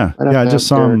 Yeah, I just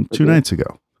saw him 2 nights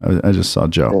ago. I just saw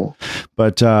Joe, Yeah.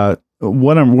 but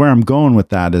where I'm going with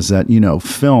that is that, you know,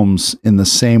 films in the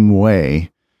same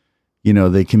way, you know,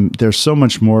 there's so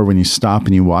much more when you stop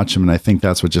and you watch them, and I think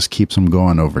that's what just keeps them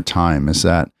going over time. Is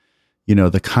that, you know,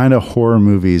 the kind of horror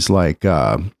movies like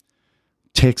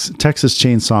Texas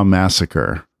Chainsaw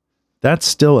Massacre, that's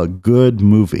still a good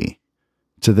movie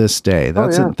to this day.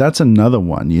 That's another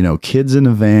one. You know, kids in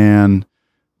a van,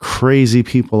 crazy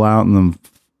people out in the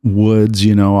woods,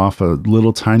 you know, off a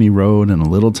little tiny road in a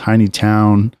little tiny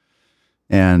town.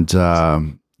 And,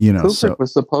 you know, Kubrick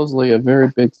was supposedly a very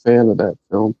big fan of that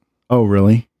film. Oh,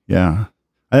 really? Yeah.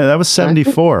 That was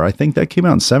 74. I think that came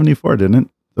out in 74, didn't it?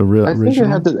 The I think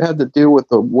it had to do with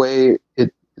the way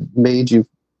it made you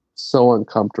so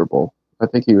uncomfortable. I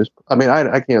think he was, I mean,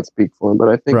 I can't speak for him, but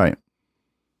I think right.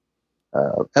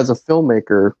 As a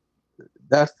filmmaker,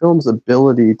 that film's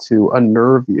ability to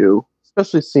unnerve you,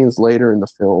 especially scenes later in the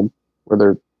film where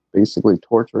they're basically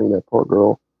torturing that poor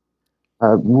girl,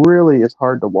 really is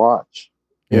hard to watch.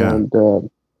 Yeah. And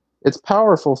it's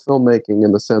powerful filmmaking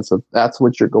in the sense of that's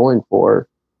what you're going for.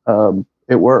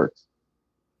 It works.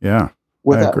 Yeah.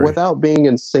 Without being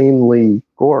insanely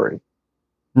gory.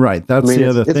 Right. That's the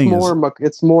other thing.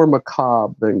 It's more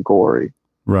macabre than gory.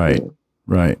 Right. Yeah.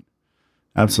 Right.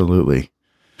 Absolutely.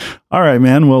 All right,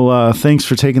 man. Well, thanks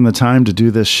for taking the time to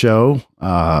do this show.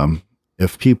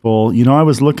 If people, you know, I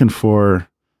was looking for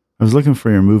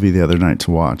your movie the other night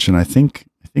to watch, and I think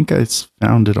I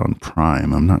found it on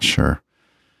Prime. I'm not sure.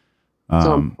 It's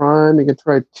on Prime. You can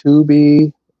try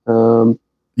Tubi.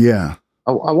 Yeah.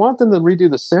 I want them to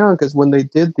redo the sound because when they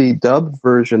did the dubbed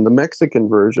version, the Mexican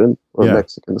version, the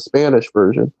Spanish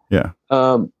version, yeah,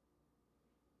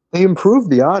 they improved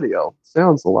the audio.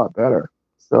 Sounds a lot better.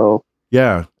 So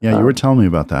yeah, you were telling me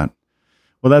about that.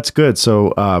 Well, that's good.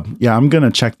 So I'm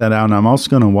gonna check that out, and I'm also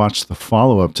gonna watch the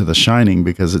follow-up to The Shining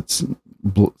because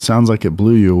sounds like it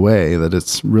blew you away. That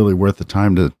it's really worth the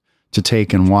time to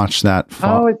take and watch that.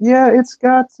 It's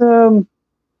got.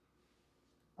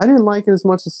 I didn't like it as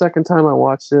much the second time I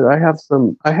watched it. I have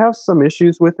some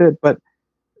issues with it, but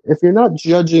if you're not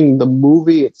judging the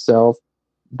movie itself,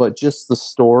 but just the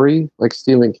story, like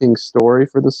Stephen King's story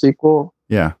for the sequel,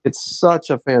 yeah, it's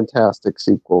such a fantastic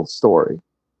sequel story.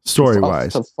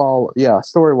 Story-wise to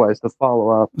follow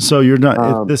up. So you're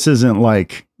not. This isn't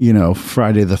like, you know,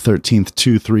 Friday the 13th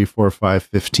 2, 3, 4, 5,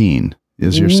 15.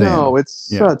 Is you're saying? No, it's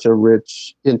such a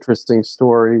rich, interesting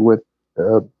story with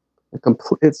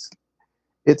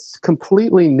It's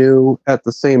completely new. At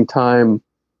the same time,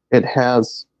 it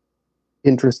has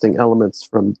interesting elements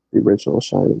from the original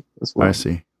Shining as well. I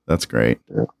see. That's great.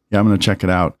 Yeah, I'm going to check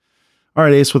it out. All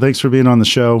right, Ace. Well, thanks for being on the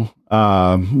show.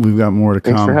 We've got more to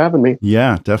come. Thanks for having me.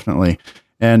 Yeah, definitely.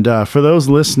 And for those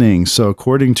listening, so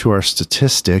according to our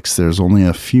statistics, there's only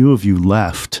a few of you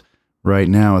left right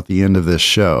now at the end of this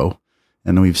show,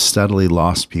 and we've steadily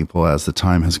lost people as the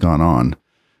time has gone on.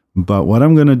 But what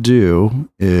I'm going to do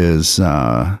is,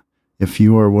 if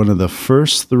you are one of the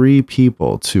first 3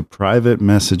 people to private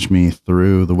message me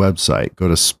through the website, go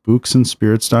to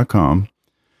spooksandspirits.com.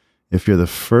 If you're the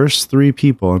first 3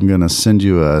 people, I'm going to send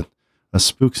you a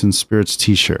Spooks and Spirits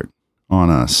t-shirt on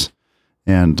us.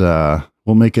 And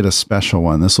we'll make it a special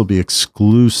one. This will be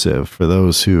exclusive for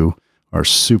those who are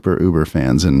super uber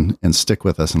fans and stick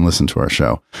with us and listen to our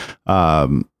show.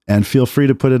 And feel free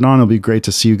to put it on. It'll be great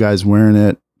to see you guys wearing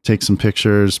it. Take some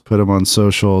pictures, put them on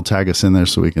social, tag us in there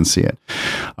so we can see it.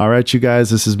 All right, you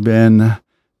guys, this has been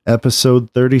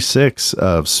episode 36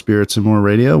 of Spirits and More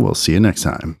Radio. We'll see you next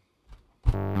time.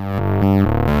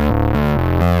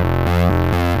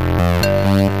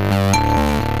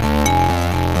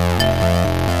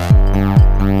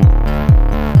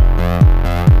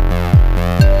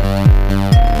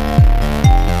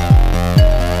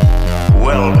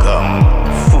 Welcome,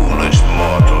 foolish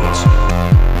mortals.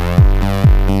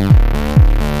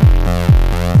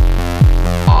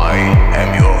 I am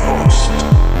your host.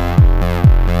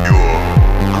 Your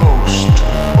ghost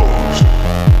host.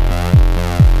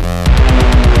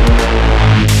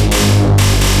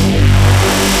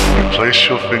 You place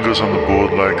your fingers on the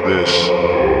board like this.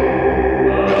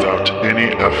 Without any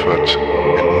effort,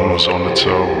 it moves on its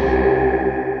own.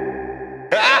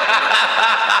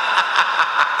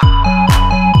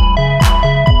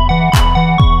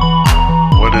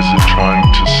 What is it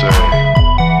trying to say?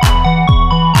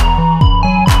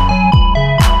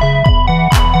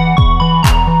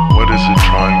 What is it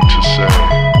trying to say?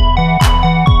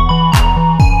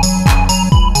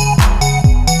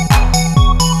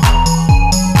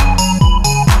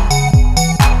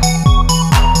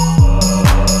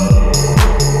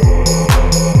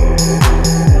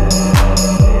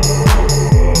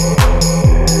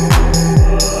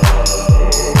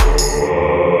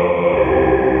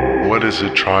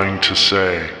 trying to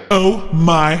say? Oh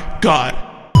my God.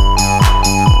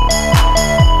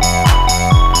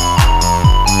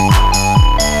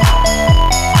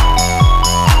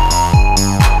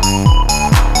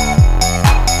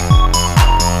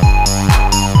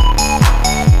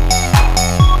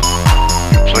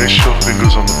 Place your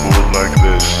fingers on the board like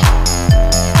this.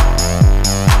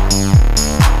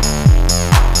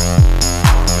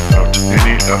 Without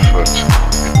any effort,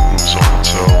 it moves on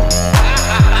its own.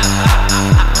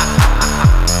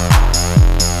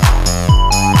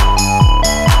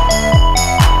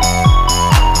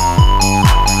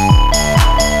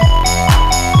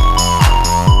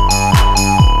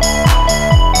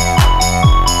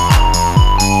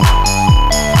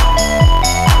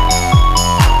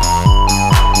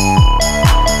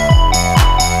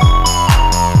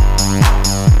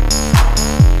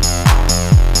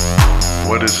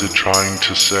 What is it trying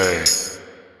to say?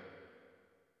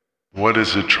 What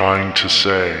is it trying to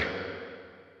say?